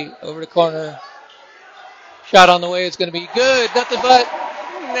Nicky over the corner. Shot on the way. It's going to be good. Nothing but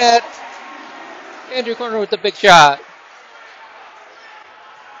net. Andrew Corner with the big shot.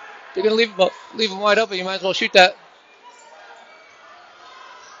 You're going to leave him wide open. You might as well shoot that.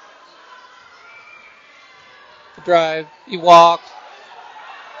 The drive. He walked.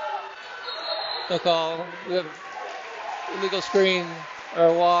 No call. We have illegal screen or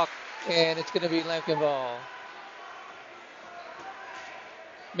a walk, and it's going to be Lambkin ball.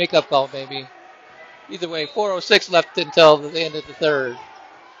 Makeup call, maybe. Either way, 4:06 left until the end of the third.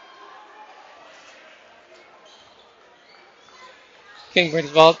 King brings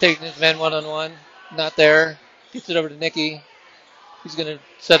the ball, taking his man one-on-one. Not there. Gets it over to Nicky. He's going to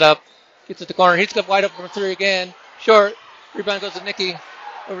set up. Gets it to the corner. He's got wide open for three again. Short. Rebound goes to Nicky.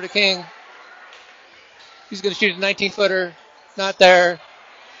 Over to King. He's going to shoot a 19-footer. Not there.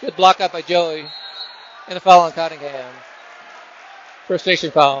 Good block up by Joey. And a foul on Cottingham.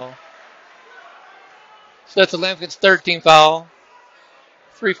 Frustration foul. So that's the Lambkins' third team foul.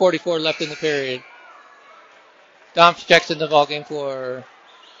 3:44 left in the period. Domsh checks in the ball game for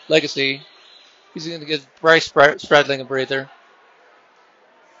Legacy. He's going to give Bryce Stradling a breather.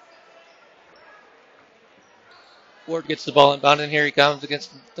 Ward gets the ball inbound, and here he comes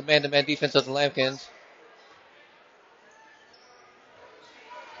against the man-to-man defense of the Lambkins.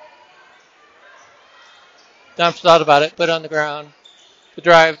 Domsh thought about it, put it on the ground. The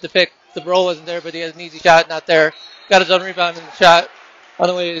drive, the pick, the roll wasn't there, but he has an easy shot, not there. Got his own rebound, and the shot on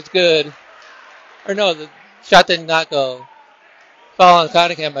the way is good. Or no, the shot did not go. Foul on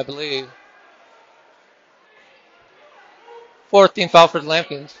Cottingham, I believe. Fourth team foul for the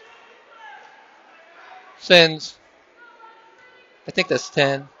Lambkins. Sends, I think that's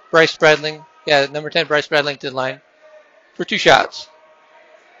 10. Bryce Stradling. Yeah, number 10, Bryce Stradling to the line for 2 shots.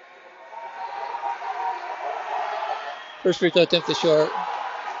 First free throw attempt is short.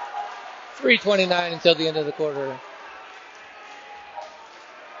 3:29 until the end of the quarter.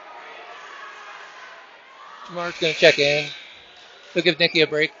 Jamar's going to check in. He'll give Nicky a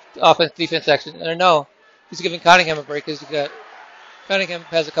break. Offense, defense section. Or no, he's giving Cottingham a break because Cottingham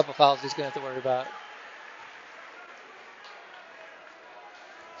has a couple fouls he's going to have to worry about.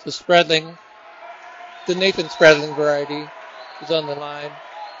 So Stradling, the Nathan Stradling variety, is on the line.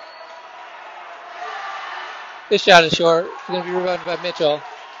 This shot is short. It's going to be rebounded by Mitchell.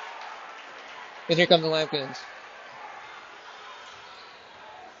 And here come the Lambkins.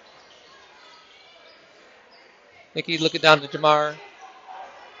 Nicky looking down to Jamar.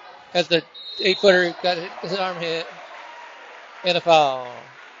 Has the 8-footer, got his arm hit. And a foul.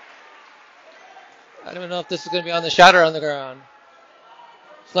 I don't know if this is going to be on the shot or on the ground.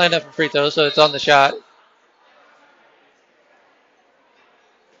 It's lined up for free throw, so it's on the shot.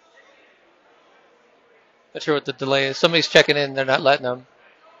 Not sure what the delay is. Somebody's checking in. They're not letting them.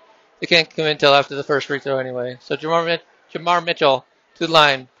 They can't come in until after the first free throw anyway. So Jamar Mitchell to the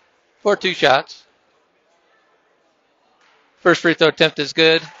line for 2 shots. First free throw attempt is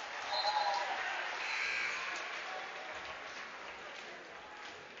good.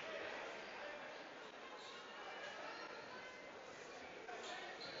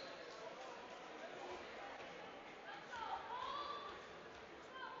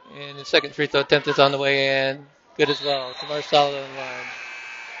 And the second free throw attempt is on the way in. Good as well. Jamar solid on the line.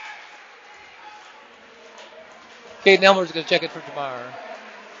 Caden Elmer's going to check it for Jamar.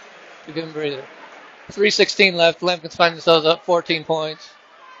 To give him a breather. 3:16 left. Lambkins find themselves up 14 points.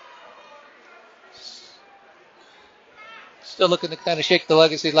 Still looking to kind of shake the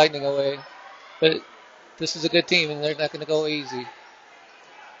Legacy Lightning away. But this is a good team, and they're not going to go easy.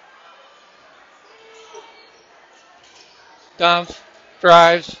 Domsh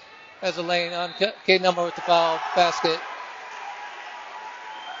drives. Has a lane on Caden Elmer with the foul. Basket.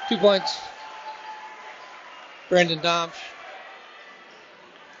 2 points. Brandon Domsh.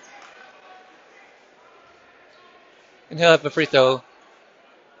 And he'll have a free throw.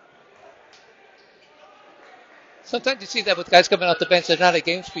 Sometimes you see that with guys coming off the bench. They're not at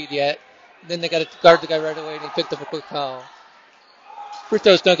game speed yet. Then they got to guard the guy right away, and he picked up a quick foul. Free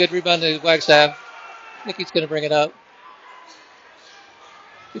throw's no good. Rebound to Wagstaff. Nicky's going to bring it up.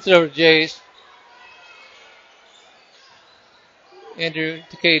 Gets it over to Jace. Andrew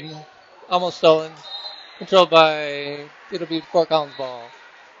to Caden. Almost stolen. Controlled by, it'll be Fort Collins ball.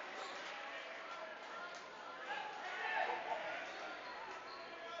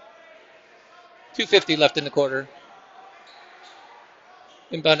 .250 left in the quarter.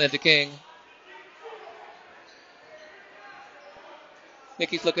 Inbounded to King.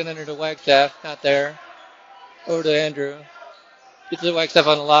 Nicky's looking under the Wagstaff. Not there. Over to Andrew. Gets the Wagstaff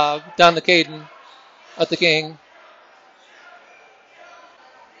on the lob. Down to Caden. Up to King.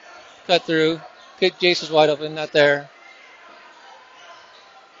 Cut through. Jace is wide open. Not there.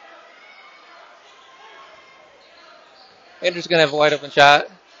 Andrew's going to have a wide open shot.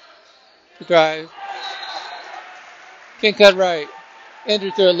 To drive. King cut right.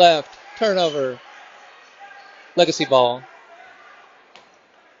 Andrew through it left. Turnover. Legacy ball.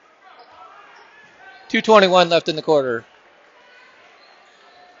 2:21 left in the quarter.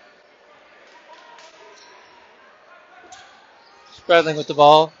 Spradling with the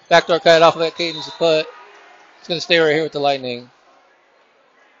ball. Backdoor cut off of that Caden's foot. It's going to stay right here with the Lightning.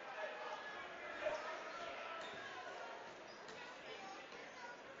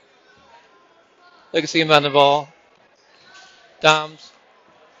 Legacy him on the ball. Doms.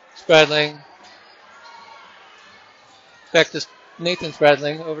 Spradling. Back to Nathan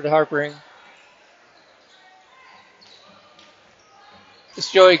Spradling. Over to Harpering.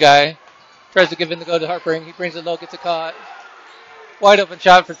 This Joey guy tries to give in the go to Harpering. He brings it low, gets it caught. Wide open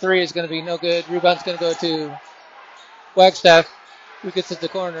shot for three is going to be no good. Rebound's going to go to Wagstaff, who gets at the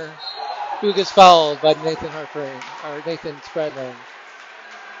corner, who gets fouled by Nathan Spradling.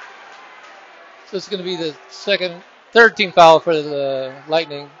 So it's going to be the third team foul for the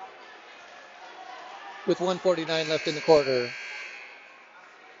Lightning with 1:49 left in the quarter.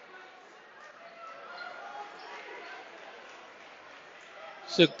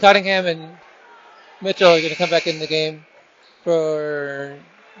 So Cottingham and Mitchell are going to come back in the game for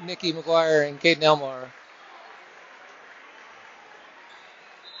Nicky McGuire and Caden Elmore.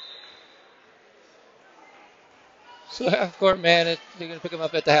 So half court man, they're going to pick him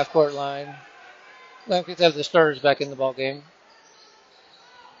up at the half court line. Lambkins have the starters back in the ball game.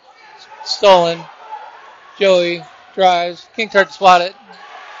 Stolen. Joey drives. King tried to swat it.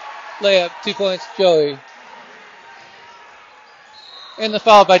 Layup, 2 points, Joey. And the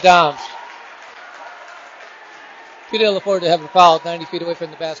foul by Doms. Could ill afford to have a foul 90 feet away from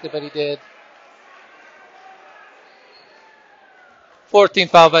the basket, but he did. 14th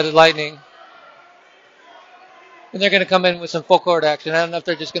foul by the Lightning. And they're going to come in with some full court action. I don't know if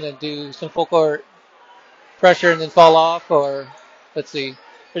they're just going to do some full court pressure and then fall off, or let's see.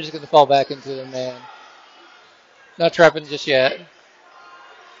 They're just going to fall back into their man. Not trapping just yet.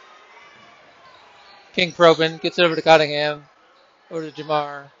 King probing, gets it over to Cottingham, over to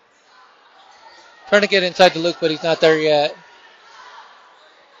Jamar. Trying to get inside to Luke, but he's not there yet.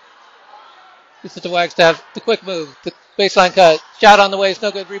 Gets it to Wagstaff. The quick move, the baseline cut. Shot on the way, it's no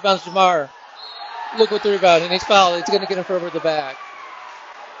good. Rebounds Jamar. Luke with the rebound, and he's fouled. He's going to get him over the back.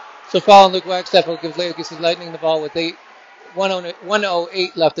 So fouling Luke Wagstaff will give Legacy Lightning the ball with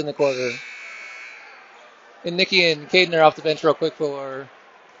 1:08 left in the quarter. And Nicky and Caden are off the bench real quick for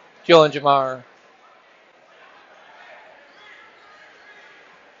Joe and Jamar.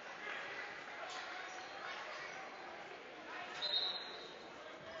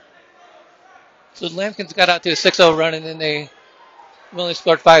 So Lambkins got out to a 6-0 run, and then they only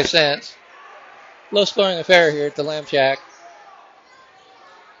scored 5 cents. Low scoring affair here at the Lamb Shack.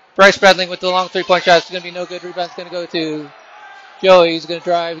 Bryce Spradling with the long three-point shot. It's going to be no good. Rebound's going to go to Joey. He's going to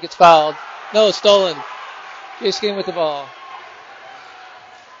drive. He gets fouled. No, it's stolen. Chase King with the ball.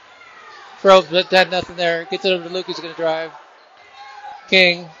 Probes, but had nothing there. Gets it over to Luke. He's going to drive.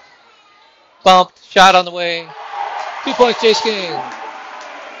 King. Bumped. Shot on the way. 2 points, Chase King.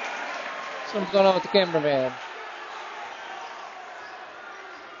 Something's going on with the cameraman.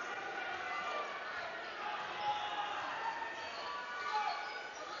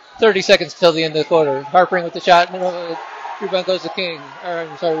 .30 seconds till the end of the quarter. Harpering with the shot. Rebound goes to King.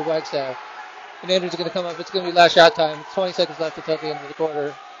 Wagstaff. And Andrews going to come up. It's going to be last shot time. 20 seconds left until the end of the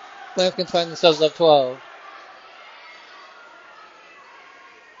quarter. Lambkins find themselves up 12.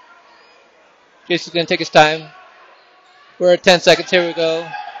 Jason's going to take his time. We're at 10 seconds. Here we go.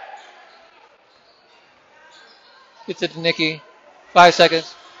 Gets it to Nicky. 5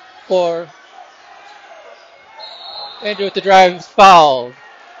 seconds. 4. Andrew with the drive. Fouled.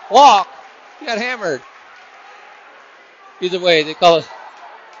 Walk. He got hammered. Either way, they call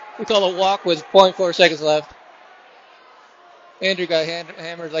a walk with 0.4 seconds left. Andrew got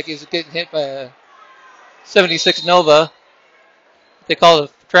hammered like he's getting hit by a 76 Nova. They call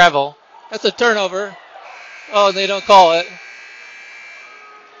it travel. That's a turnover. Oh, they don't call it.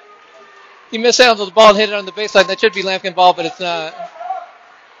 He mishandled the ball and hit it on the baseline. That should be Lambkin ball, but it's not.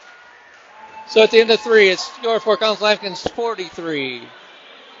 So at the end of 3, it's your Fort Collins Lambkins 43.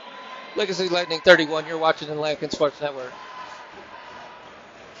 Legacy Lightning 31. You're watching the Lambkin Sports Network.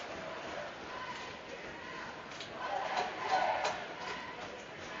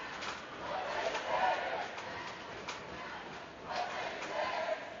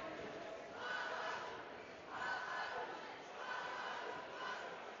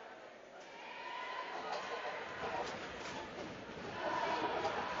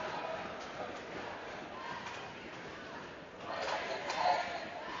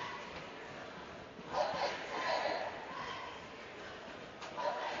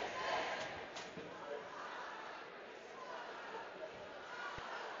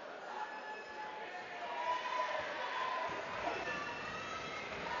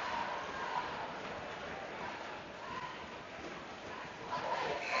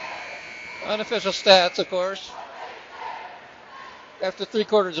 Unofficial stats, of course. After 3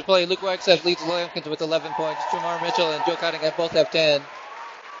 quarters of play, Luke Wagstaff leads the Lambkins with 11 points. Jamar Mitchell and Joe Cottingham both have 10.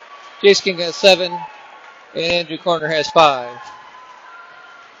 Jace King has 7, and Andrew Corner has 5.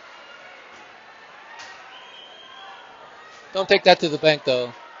 Don't take that to the bank,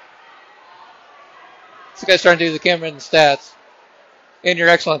 though. This guy's trying to do the camera and the stats, and your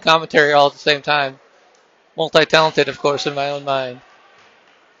excellent commentary all at the same time. Multi-talented, of course, in my own mind.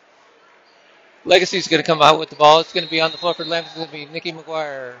 Legacy's going to come out with the ball. It's going to be on the floor for the Lambs. It's going to be Nicky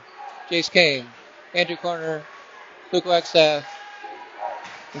McGuire, Jace King, Andrew Corner, Luke Wagstaff,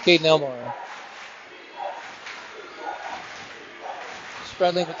 and Caden Elmore.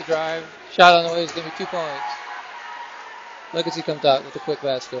 Spreadling with the drive. Shot on the way is going to be 2 points. Legacy comes out with a quick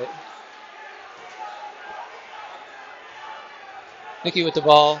basket. Nicky with the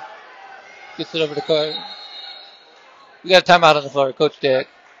ball. Gets it over to Coach. We got a timeout on the floor, Coach Dick.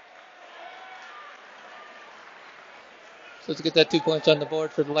 So let's get that 2 points on the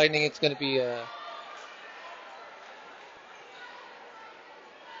board for the Lightning. It's going to be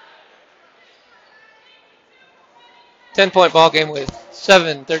 10-point ball game with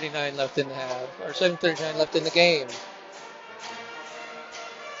 7:39 left in the half, or 7:39 left in the game.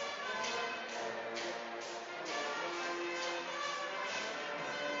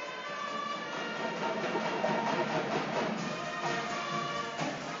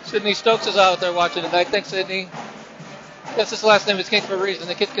 Sydney Stokes is out there watching tonight. Thanks, Sydney. Guess his last name is King for a reason.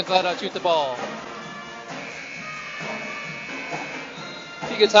 The kid can flat out shoot the ball. If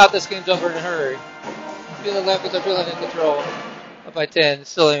he gets hot, this game's over in a hurry. The Lambkins are feeling in control. Up by 10.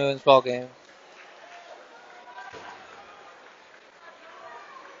 Still anyone's ball game.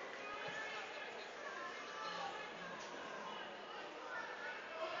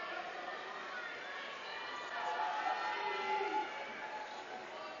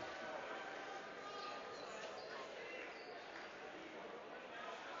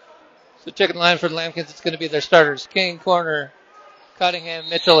 So checking the line for the Lambkins, it's going to be their starters. King, Corner, Cottingham,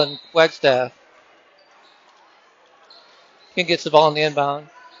 Mitchell, and Wagstaff. King gets the ball in the inbound.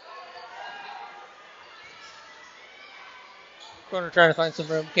 Corner trying to find some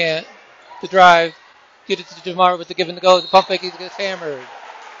room. Can't. To drive. Get it to Jamar with the give and the go. The pump fake, he gets hammered.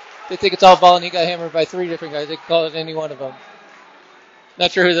 They think it's all ball, and he got hammered by 3 different guys. They can call it any one of them.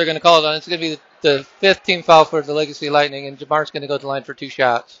 Not sure who they're going to call it on. It's going to be the 5th team foul for the Legacy Lightning, and Jamar's going to go to the line for 2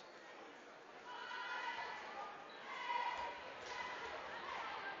 shots.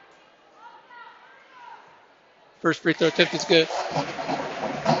 First free throw attempt is good.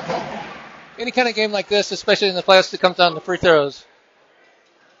 Any kind of game like this, especially in the playoffs, it comes down to free throws.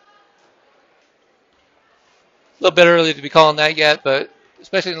 A little bit early to be calling that yet, but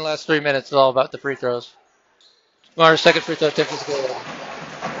especially in the last 3 minutes, it's all about the free throws. Jamar's second free throw attempt is good.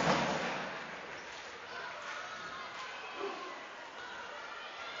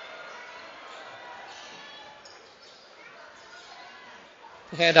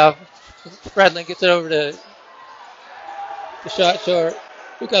 Handoff. Bradley gets it over to the shot short.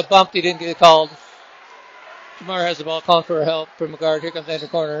 Who got bumped? He didn't get called. Jamar has the ball, calling for help from a guard. Here comes Andrew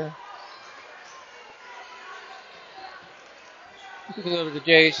Corner. He goes over to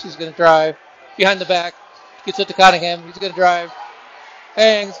Jace. He's going to drive. Behind the back. Gets it to Cottingham. He's going to drive.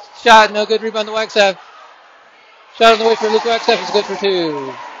 Hangs. Shot. No good. Rebound to Wagstaff. Shot on the way for Luke Wagstaff is good for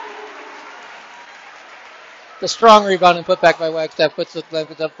 2. The strong rebound and put back by Wagstaff puts the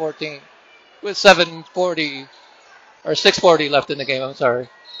Lambkins up 14 with 7:40 or 6:40 left in the game. I'm sorry.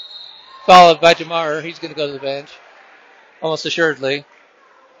 Followed by Jamar. He's going to go to the bench, almost assuredly.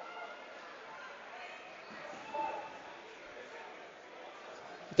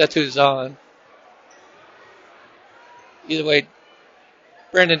 That's who's on. Either way,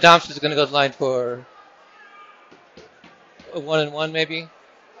 Brandon Thompson is going to go to the line for a 1-and-1 maybe.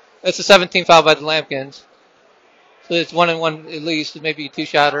 That's a 17 foul by the Lambkins. So it's 1-and-1 at least, maybe a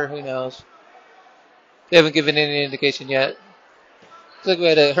 2-shotter, who knows. They haven't given any indication yet. Looks like we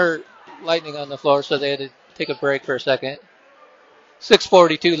had a hurt Lightning on the floor, so they had to take a break for a second.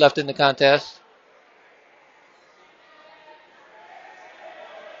 6:42 left in the contest.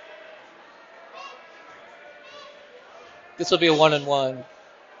 This will be a 1-and-1.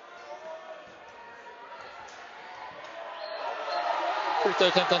 Free throw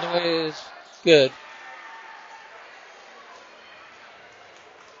attempt on the way is good.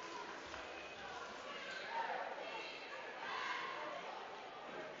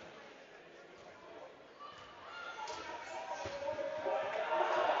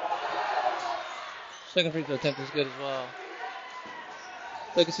 Second free throw attempt is good as well.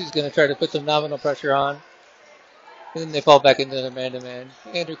 Legacy's going to try to put some nominal pressure on. And then they fall back into their man-to-man.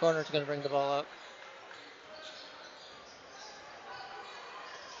 Andrew Corner's going to bring the ball up.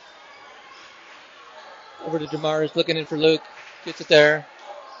 Over to Jamar, is looking in for Luke. Gets it there.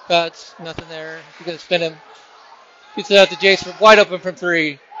 Cuts, nothing there. He's going to spin him. Gets it out to Jace from wide open from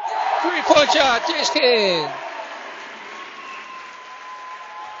three. 3-point shot, Jace King.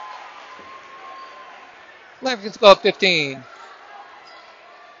 Lambkins go up 15.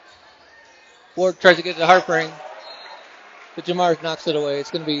 Ward tries to get it to Harpering, but Jamar knocks it away.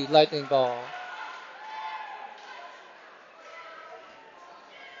 It's going to be lightning ball.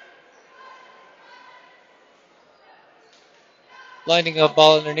 Lining up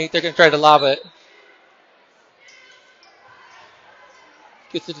ball underneath. They're going to try to lob it.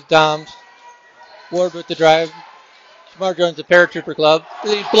 Gets it to Doms. Ward with the drive. Jamar joins the Paratrooper Club.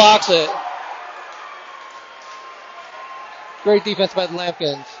 He blocks it. Great defense by the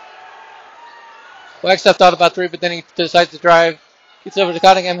Lambkins. Wagstaff thought about three, but then he decides to drive. Gets over to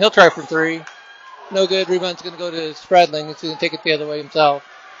Cottingham. He'll try for three. No good. Rebound's going to go to Spradling. He's going to take it the other way himself.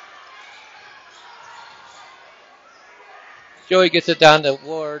 Joey gets it down to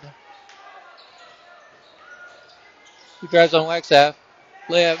Ward. He drives on Wagstaff.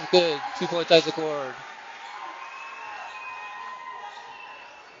 Layup good. 2 points Isaac Ward.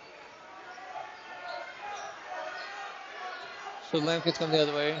 So Lambkins come the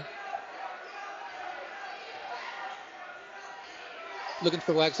other way. Looking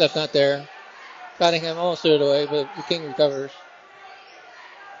for Wagstaff, not there. Cottingham almost threw it away, but the King recovers.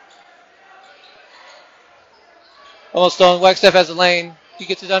 Almost stolen. Wagstaff has a lane. He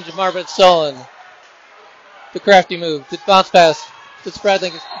gets it down to Jamar, but it's stolen. The crafty move. The bounce pass to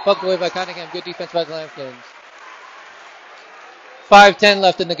Spradling is poked away by Cottingham. Good defense by the Lambkins. 5:10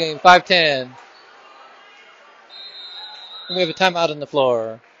 left in the game. 5:10. And we have a timeout on the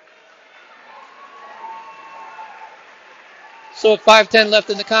floor. So at 5:10 left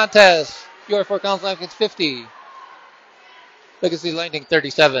in the contest, your Fort Collins Lambkins 50. Legacy Lightning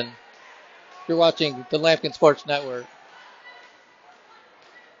 37. You're watching the Lambkin Sports Network.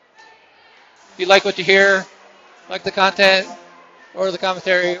 If you like what you hear, like the content, or the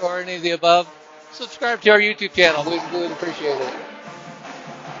commentary, or any of the above, subscribe to our YouTube channel. We would appreciate it.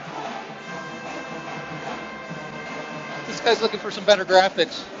 This guy's looking for some better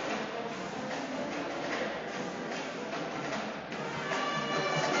graphics.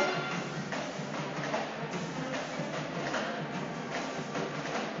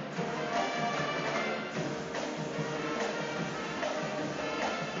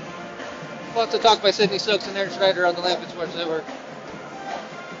 Lots of talk by Sydney Stokes and Aaron Schneider on the Lambkin Sports Network.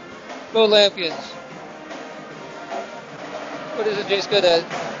 Go Lambkins. What isn't Jace good at?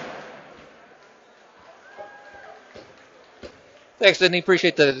 Thanks, Sydney.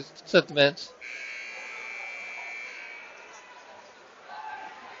 Appreciate the sentiments.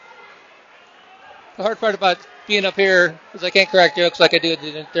 The hard part about being up here is I can't crack jokes like I do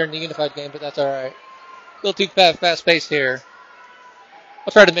during the unified game, but that's all right. A little too fast-paced here.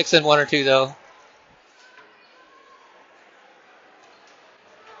 I'll try to mix in one or two, though.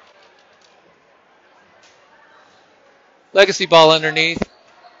 Legacy ball underneath.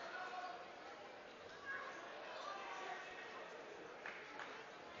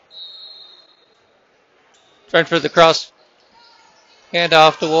 Trying for the cross.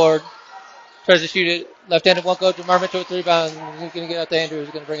 Handoff to Ward. Tries to shoot it. Left-handed won't go. Jamar Mitchell with the rebound. He's going to get out to Andrew.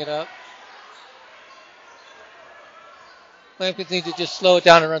 He's going to bring it up. Lambkins need to just slow it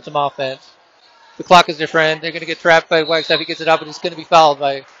down and run some offense. The clock is their friend. They're going to get trapped by Wagstaff. He gets it up, but he's going to be fouled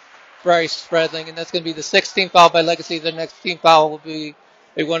by Bryce Spradling, and that's going to be the 16th foul by Legacy. Their next team foul will be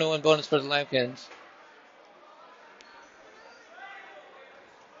a 1-1 bonus for the Lambkins.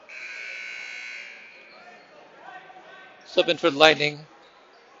 Subbing for the Lightning.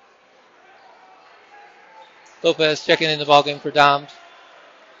 Lopez checking in the ballgame for Doms.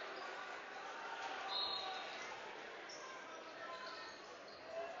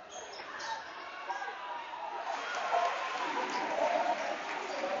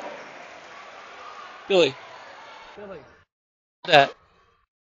 Billy. That.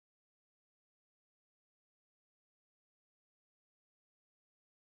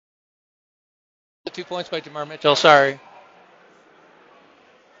 The 2 points by Jamar Mitchell. Sorry.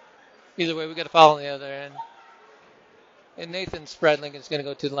 Either way, we got a foul on the other end. And Nathan Spradling is going to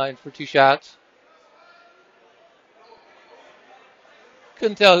go to the line for 2 shots.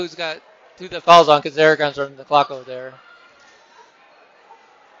 Couldn't tell who the foul's on because Aragon's running the clock over there.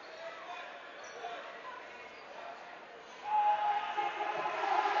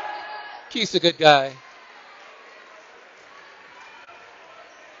 Keith's a good guy.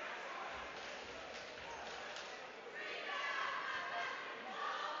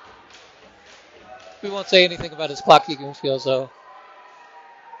 We won't say anything about his clock keeping skills, though.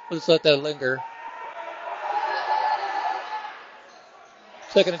 We'll just let that linger.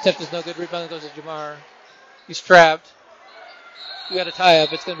 Second attempt is no good. Rebound goes to Jamar. He's trapped. We got a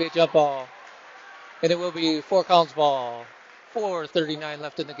tie-up. It's going to be a jump ball. And it will be Fort Collins ball. 4:39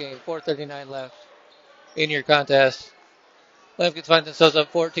 left in the game. 4:39 left in your contest. Lambkins find themselves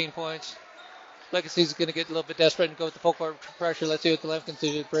up 14 points. Legacy's going to get a little bit desperate and go with the full court pressure. Let's see what the Lambkins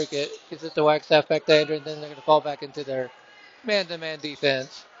do to break it. Gets it to Wagstaff back to Andrew, and then they're going to fall back into their man-to-man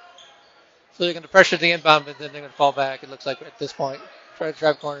defense. So they're going to pressure the inbound, but then they're going to fall back, it looks like, at this point. Try to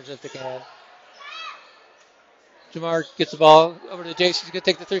drive corners if they can. Jamar gets the ball over to Jace. He's going to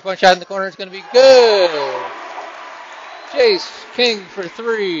take the three-point shot in the corner. It's going to be good. Jace King for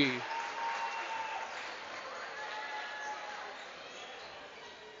three.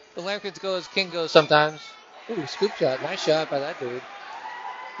 The Lambkins go as King goes sometimes. Ooh, scoop shot. Nice shot by that dude.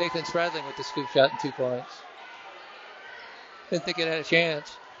 Nathan Spradling with the scoop shot and 2 points. Didn't think it had a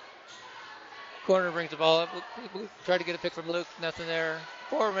chance. Corner brings the ball up. Try to get a pick from Luke. Nothing there.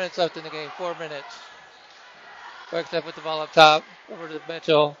 4 minutes left in the game. 4 minutes. Wagstaff with the ball up top. Over to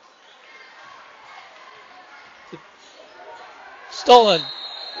Mitchell. Stolen.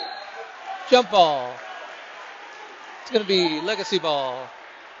 Jump ball. It's going to be Legacy ball.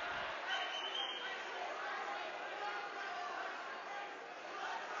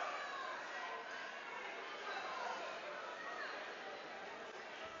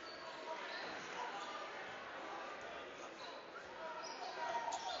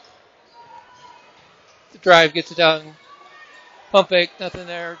 Drive, gets it down. Pump fake, nothing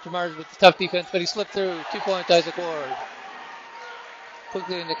there. Jamar's with the tough defense, but he slipped through. 2 points, Isaac Ward.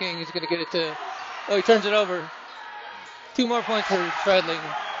 Quickly into King, he's going to get it to... Oh, he turns it over. 2 more points for Stradling.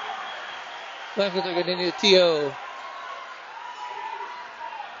 Lambkins are going to need a TO.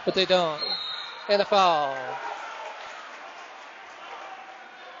 But they don't. And a foul.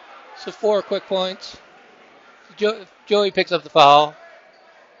 So 4 quick points. Joey picks up the foul.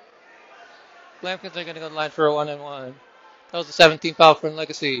 Lambkins are going to go to the line for a 1-and-1. That was the 17th foul from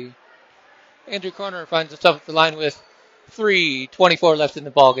Legacy. Andrew Corner finds himself at the line with 3:24 left in the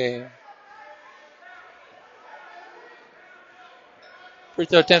ball game. Free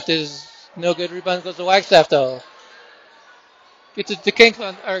throw attempt is no good. Rebound goes to Wagstaff, though. Gets it to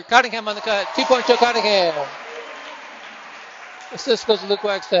Cottingham on the cut. 2-point show, Cottingham. Assist goes to Luke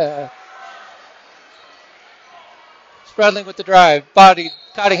Wagstaff. Spradling with the drive. Bodied.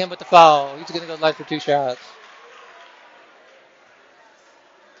 Cottingham with the foul. He's going to go line for 2 shots.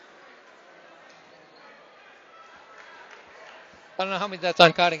 I don't know how many that's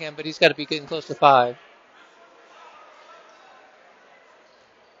on Cottingham, but he's got to be getting close to 5.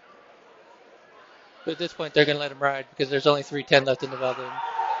 But at this point, they're going to let him ride because there's only 3:10 left in the ball game.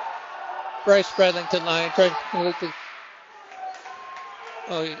 Bryce Spradling to line.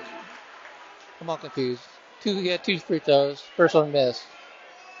 I'm all confused. He had 2 free throws. First one missed.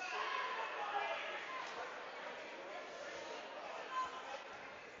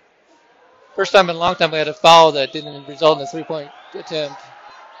 First time in a long time we had a foul that didn't result in a 3-point attempt.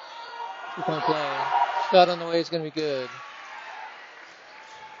 3-point play. Shot on the way is going to be good.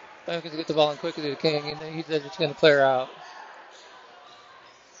 Lambkins get the ball in quickly to King, and he's just going to clear out.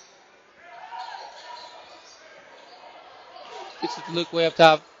 Gets it to Luke way up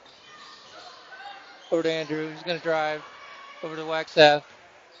top. Over to Andrew. He's going to drive. Over to Wagstaff.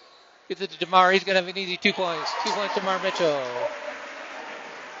 Gets it to Jamar. He's going to have an easy 2 points. 2 points to Jamar Mitchell.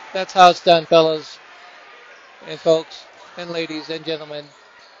 That's how it's done, fellas and folks and ladies and gentlemen.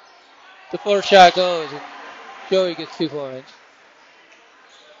 The 4th shot goes. Joey gets 2 points.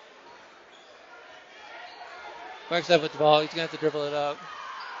 Wagstaff with the ball. He's going to have to dribble it up.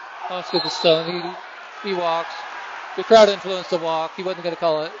 Let's get the stone. He walks. The crowd influenced the walk. He wasn't going to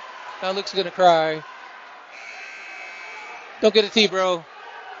call it. Now Luke's going to cry. Don't get a T, bro.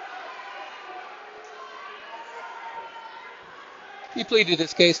 He pleaded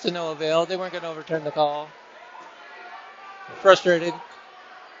his case to no avail. They weren't going to overturn the call. Frustrated.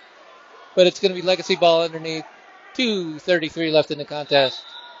 But it's going to be Legacy ball underneath. 2:33 left in the contest.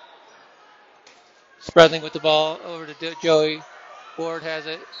 Spradling with the ball over to Joey. Ward has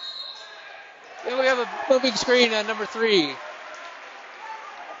it. And we have a moving screen on number 3.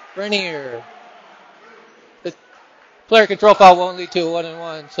 Rainier. The player control foul won't lead to a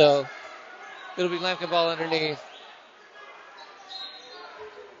 1-and-1, so it'll be Lambkin ball underneath.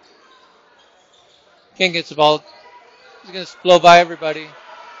 King gets the ball. He's going to blow by everybody.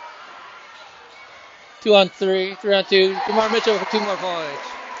 2-on-3, 3-on-2. Jamar Mitchell for 2 more points.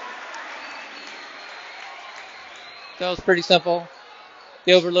 That was pretty simple.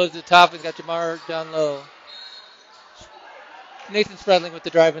 They overloaded the top and got Jamar down low. Nathan Spreadling with the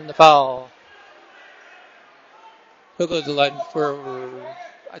drive and the foul. He'll go to the line for,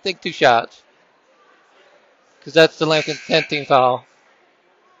 I think, 2 shots. Because that's the Lambkin 10th team foul.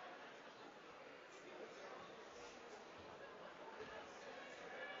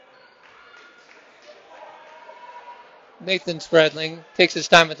 Nathan Spreadling takes his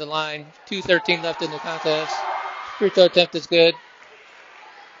time at the line. 2:13 left in the contest. Free throw attempt is good.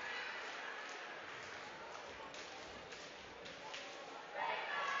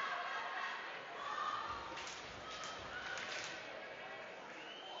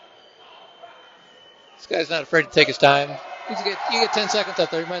 This guy's not afraid to take his time. You get 10 seconds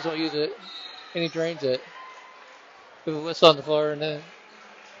up there, you might as well use it. And he drains it. With a whistle on the floor and then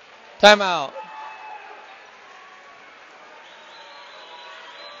timeout.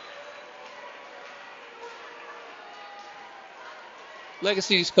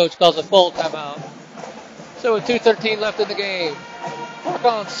 Legacy's coach calls a full timeout. So with 2:13 left in the game, Mark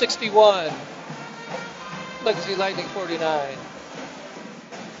on 61. Legacy Lightning 49.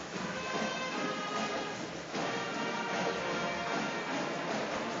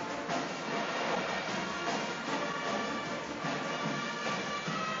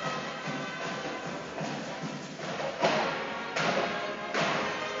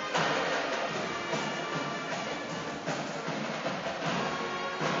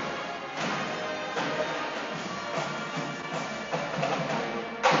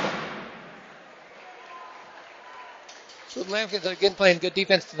 So the Lambkins are again playing good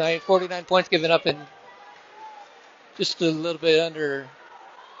defense tonight. 49 points given up in just a little bit under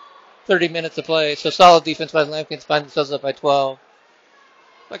 30 minutes of play. So solid defense by the Lambkins, find themselves up by 12.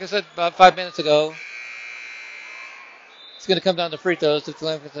 Like I said about 5 minutes ago, it's going to come down to free throws if the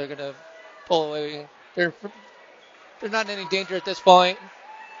Lambkins are going to pull away. They're not in any danger at this point.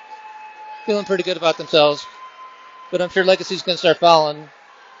 Feeling pretty good about themselves. But I'm sure Legacy's going to start fouling.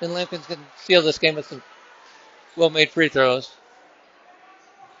 And Lambkins can seal this game with some well-made free throws.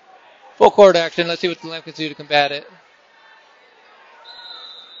 Full court action. Let's see what the Lambkins do to combat it.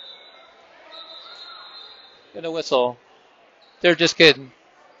 And a whistle. They're just kidding.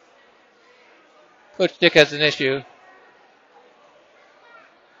 Coach Dick has an issue.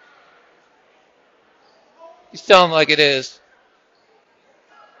 He's telling them like it is.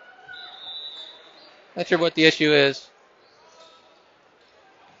 Not sure what the issue is.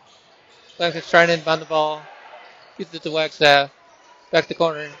 Lambkins trying to inbound the ball. Gets it to Wagstaff. Back to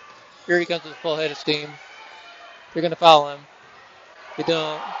corner. Here he comes with a full head of steam. They're going to foul him. They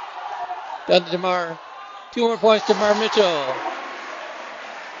don't. Down to DeMar. 2 more points to DeMar Mitchell.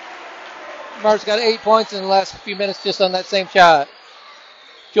 DeMar's got 8 points in the last few minutes just on that same shot.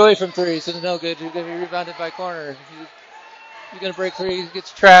 Joey from 3, so it's no good. He's going to be rebounded by corner. He's going to break 3. He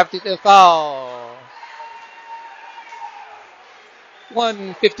gets trapped. He's going to foul.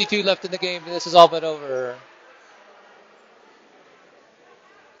 1:52 left in the game. This is all but over.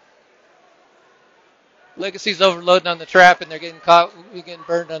 Legacy's overloading on the trap, and they're getting caught. We're getting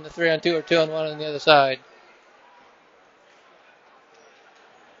burned on the 3-on-2 or 2-on-1 on the other side.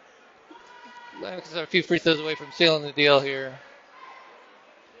 Legacy's are a few free throws away from sealing the deal here.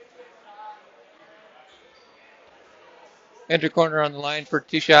 Andrew Corner on the line for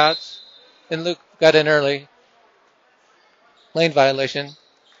 2 shots. And Luke got in early. Lane violation.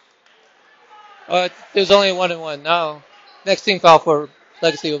 There's only a 1-and-1. No. Next team foul for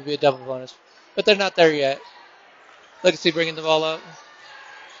Legacy will be a double bonus. But they're not there yet. Legacy bringing the ball up.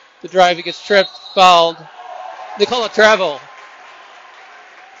 The drive, he gets tripped, fouled. They call it travel.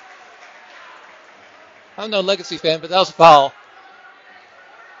 I'm no Legacy fan, but that was a foul.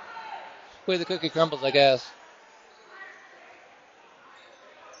 The way the cookie crumbles, I guess.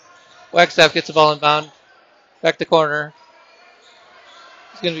 Wagstaff gets the ball inbound. Back to corner.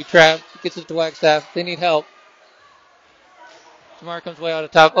 He's going to be trapped. Gets it to Wagstaff. They need help. Tamar comes way out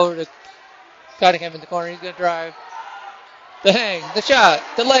of top. Over to Cottingham in the corner. He's going to drive. The hang. The shot.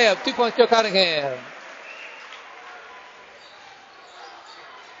 The layup. 2 points to Cottingham.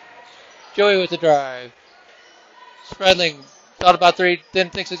 Joey with the drive. Spreadling. Thought about 3. Then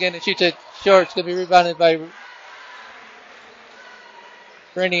thinks again and shoots it short. It's going to be rebounded by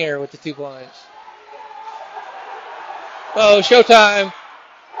Rainier with the 2 points. Oh, showtime.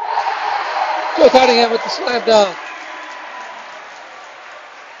 Joe Cottingham with the slam dunk.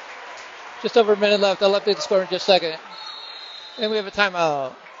 Just over a minute left. I'll update the score in just a second. And we have a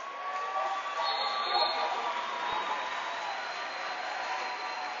timeout.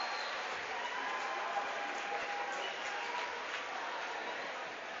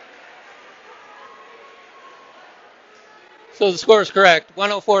 So the score is correct.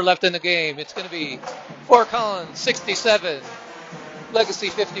 104 left in the game. It's going to be Fort Collins 67, Legacy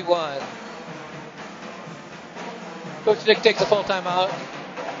 51. Coach Dick takes a full timeout.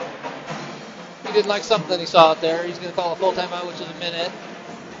 He didn't like something he saw out there. He's going to call a full timeout, which is a minute.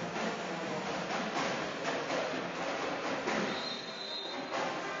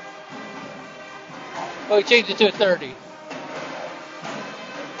 Oh, he changed it to a 30.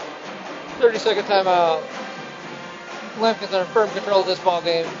 30-second timeout. Lambkins are in firm control of this ball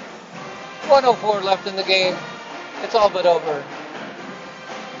game. 104 left in the game. It's all but over.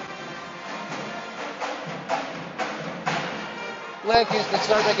 Lambkins can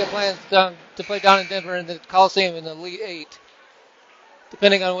start making plans to play down in Denver in the Coliseum in the Elite 8.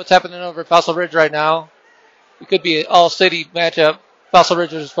 Depending on what's happening over at Fossil Ridge right now, it could be an all-city matchup. Fossil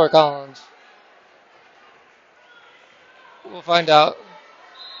Ridge versus Fort Collins. We'll find out.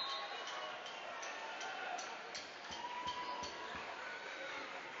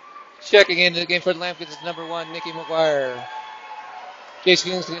 Checking into the game for the Lambkins is number 1, Nicky McGuire.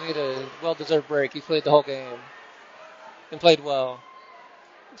 Jason Young's going to get a well-deserved break. He played the whole game and played well.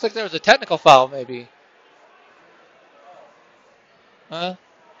 Looks like there was a technical foul, maybe. Huh?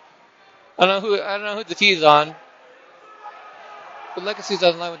 I don't know who the tee is on. But Legacy's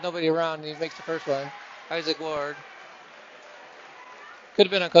on the line with nobody around, and he makes the first one. Isaac Ward. Could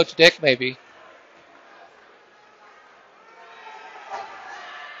have been on Coach Dick, maybe.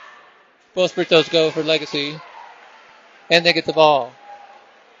 Both free throws go for Legacy. And they get the ball.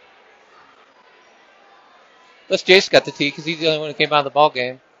 Unless Jace got the tee, because he's the only one who came out of the ball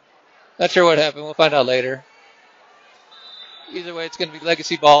game. Not sure what happened. We'll find out later. Either way, it's going to be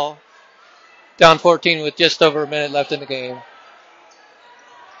Legacy ball. Down 14 with just over a minute left in the game.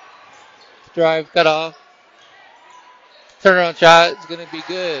 Drive, cut off. Turnaround shot is going to be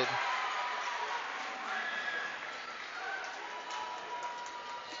good.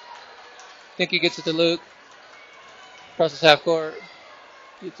 Nicky gets it to Luke. Crosses half court.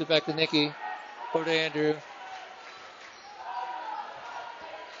 Gets it back to Nicky. Over to Andrew.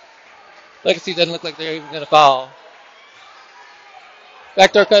 Legacy doesn't look like they're even going to foul.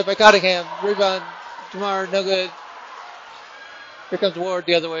 Backdoor cut by Cottingham. Rebound. Jamar, no good. Here comes Ward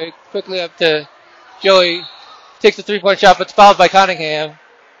the other way. Quickly up to Joey. Takes a three-point shot, but it's fouled by Cottingham.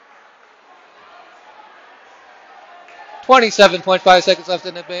 27.5 seconds left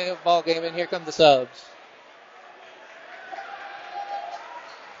in the ball game, and here come the subs.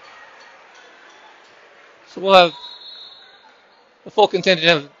 So we'll have a full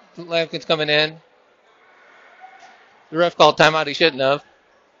contingent of Lambkins coming in. The ref called timeout. He shouldn't have.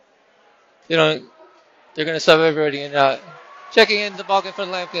 They're going to sub everybody in. Checking in the ball game for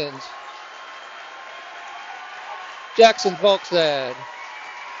the Lambkins. Jackson Volkstad.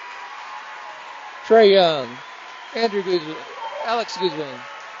 Trey Young. Andrew Guzman. Alex Guzman.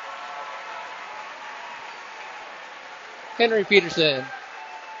 Henry Peterson.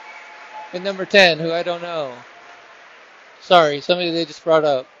 And number 10, who I don't know. Sorry, somebody they just brought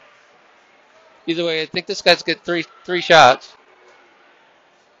up. Either way, I think this guy's got three shots.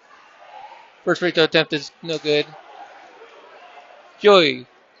 First free throw attempt is no good. Joey.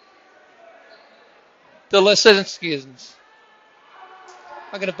 The Lesinskins.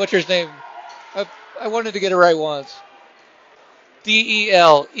 I'm going to butcher his name. I wanted to get it right once.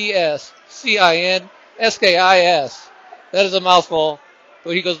 Delescinskis. That is a mouthful,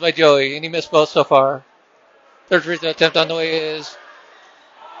 but he goes by Joey, and he missed both so far. Third free throw attempt on the way is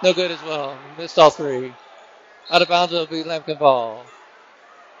no good as well. Missed all three. Out of bounds will be Lambkin ball.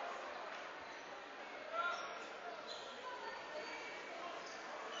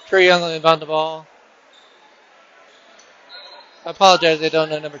 Trey Young will inbound the ball. I apologize, I don't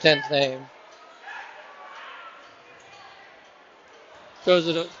know number 10's name. Throws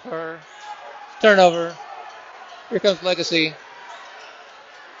it for turnover. Here comes Legacy.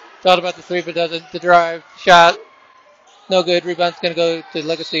 Thought about the three, but doesn't. The drive, shot, no good. Rebound's going to go to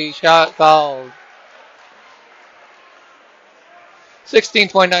Legacy. Shot, fouled.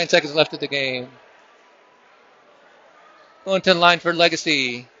 16.9 seconds left of the game. Going to the line for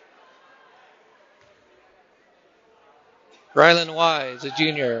Legacy. Rylan Wise, a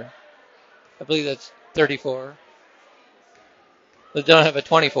junior. I believe that's 34. They don't have a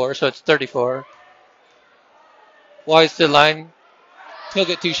 24, so it's 34. Wise to the line. He'll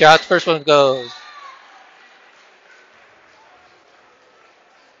get two shots. First one goes.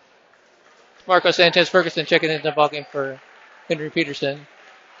 Marco Sanchez Ferguson checking into the ballgame for Henry Peterson.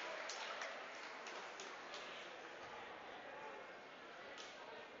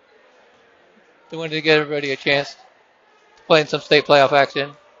 They wanted to get everybody a chance to play in some state playoff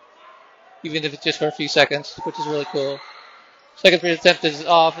action, even if it's just for a few seconds, which is really cool. Second free attempt is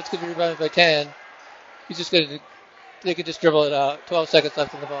off. It's going to be rebounded by 10. They could just dribble it out. 12 seconds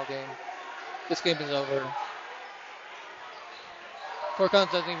left in the ball game. This game is over. Fort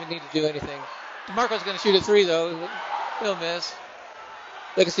Collins doesn't even need to do anything. DeMarco's going to shoot a three, though. He'll miss.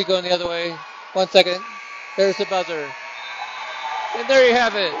 Legacy going the other way. 1 second. There's the buzzer. And there you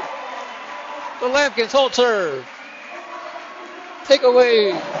have it. The Lambkins hold serve. Take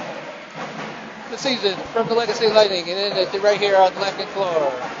away the season from the Legacy Lightning and end it right here on the Lambkin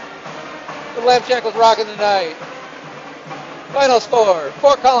floor. The Lamb Shackles rocking tonight. Final score,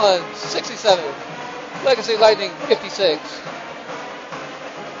 Fort Collins 67, Legacy Lightning 56.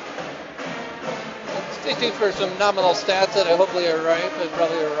 Stay tuned for some nominal stats that I hopefully are right, but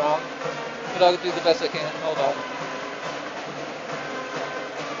probably are wrong. But I'll do the best I can. Hold on.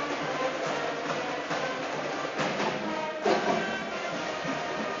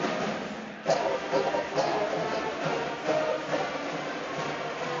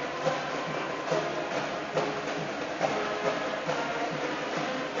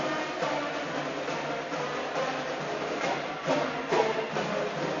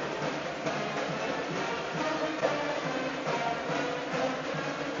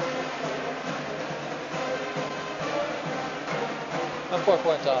 I'm 4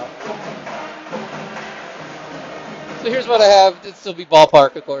 points off. So here's what I have. This will be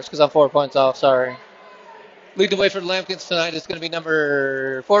ballpark, of course, because I'm 4 points off. Sorry. Leading the way for the Lambkins tonight is going to be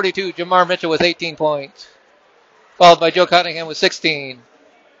number 42, Jamar Mitchell with 18 points. Followed by Joe Cottingham with 16.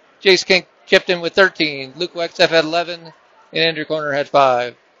 Jace King chipped in with 13. Luke Wexef had 11. And Andrew Corner had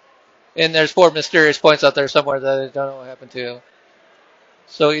 5. And there's 4 mysterious points out there somewhere that I don't know what happened to.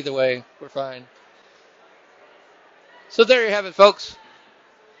 So either way, we're fine. So there you have it, folks.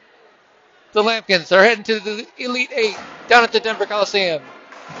 The Lambkins are heading to the Elite 8 down at the Denver Coliseum.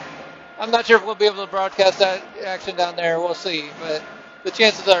 I'm not sure if we'll be able to broadcast that action down there. We'll see, but the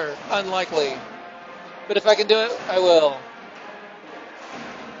chances are unlikely. But if I can do it, I will.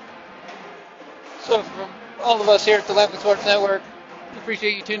 So from all of us here at the Lambkin Sports Network, we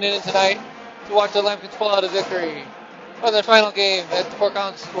appreciate you tuning in tonight to watch the Lambkins pull out a victory on their final game at the Fort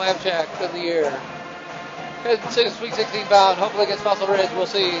Collins Lamb Shack of the year. Sweet 16 bound, hopefully against Fossil Ridge. We'll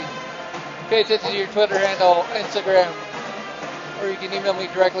see. Pay attention to your Twitter handle, Instagram, or you can email me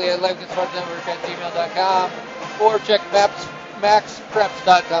directly at lambkinssportsnetwork@gmail.com or check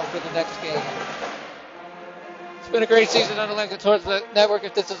maxpreps.com for the next game. It's been a great season on the Lambkin Sports Network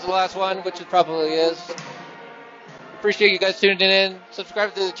if this is the last one, which it probably is. Appreciate you guys tuning in.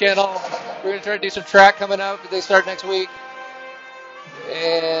 Subscribe to the channel. We're going to try to do some track coming up. They start next week.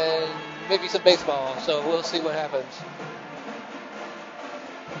 And maybe some baseball, so we'll see what happens.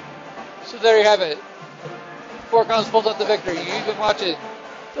 So there you have it. Fort Collins pulled up the victory. You've been watching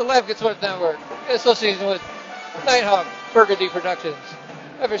the Lambkin Sports Network in association with Nighthawk Burgundy Productions.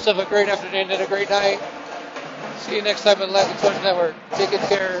 Have yourself a great afternoon and a great night. See you next time on the Lambkin Sports Network. Take good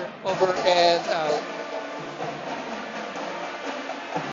care. Over and out.